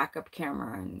my backup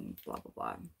camera and blah, blah,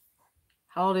 blah.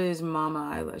 How old is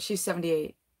Mama? She's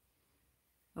 78.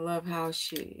 I love how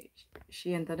she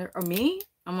and Thunder, or me?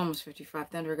 I'm almost 55.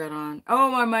 Thunder got on.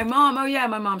 Oh, my mom. Oh, yeah,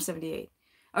 my mom's 78.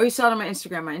 Oh, you saw it on my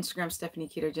Instagram. My Instagram, Stephanie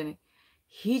Ketogenic.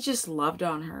 He just loved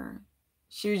on her.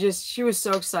 She was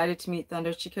so excited to meet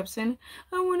Thunder. She kept saying,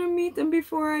 I want to meet them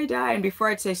before I die. And before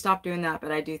I'd say stop doing that,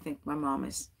 but I do think my mom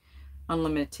is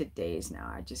unlimited days now.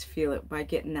 I just feel it by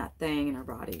getting that thing in her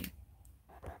body.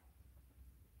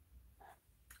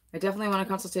 I definitely want a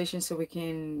consultation so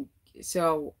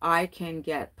I can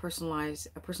get a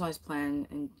personalized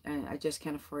plan, and I just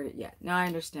can't afford it yet. No, I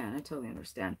understand. I totally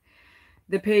understand.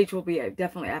 The page will be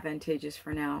definitely advantageous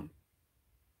for now.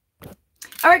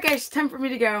 All right, guys, time for me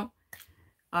to go.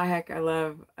 Oh, heck, I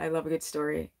love a good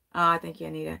story. Thank you,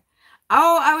 Anita.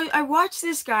 Oh, I watched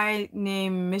this guy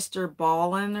named Mr.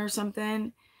 Ballin or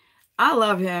something. I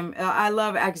love him. I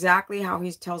love exactly how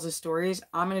he tells his stories.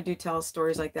 I'm going to tell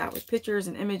stories like that with pictures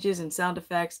and images and sound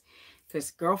effects,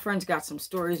 because girlfriend's got some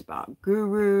stories about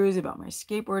gurus, about my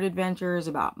skateboard adventures,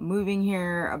 about moving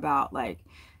here, about like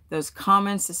those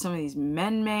comments that some of these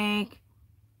men make.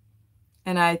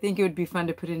 And I think it would be fun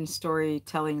to put it in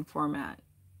storytelling format.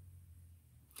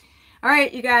 All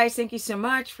right, you guys, thank you so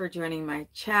much for joining my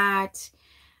chat.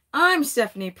 I'm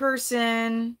Stephanie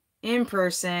Person, in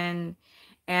person,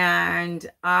 and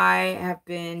I have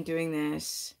been doing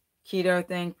this keto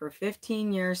thing for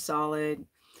 15 years solid,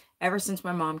 ever since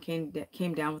my mom came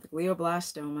down with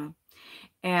glioblastoma.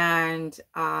 And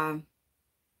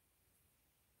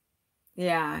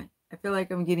yeah, I feel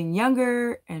like I'm getting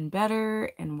younger and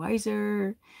better and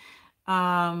wiser.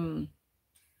 I'm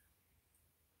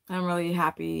really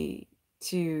happy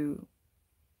to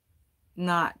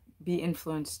not be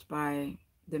influenced by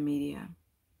the media.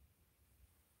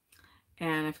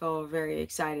 And I feel very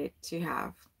excited to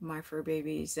have my fur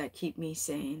babies that keep me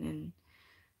sane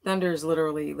Thunder is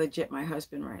literally legit my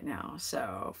husband right now.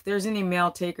 So if there's any mail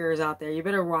takers out there, you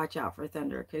better watch out for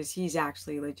Thunder because he's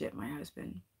actually legit my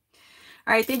husband.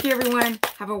 All right. Thank you, everyone.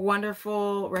 Have a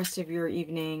wonderful rest of your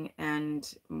evening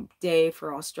and day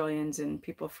for Australians and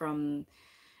people from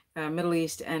Middle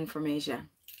East and from Asia.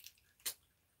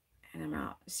 And I'm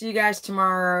out. See you guys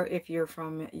tomorrow if you're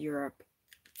from Europe.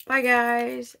 Bye,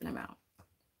 guys. And I'm out.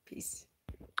 Peace.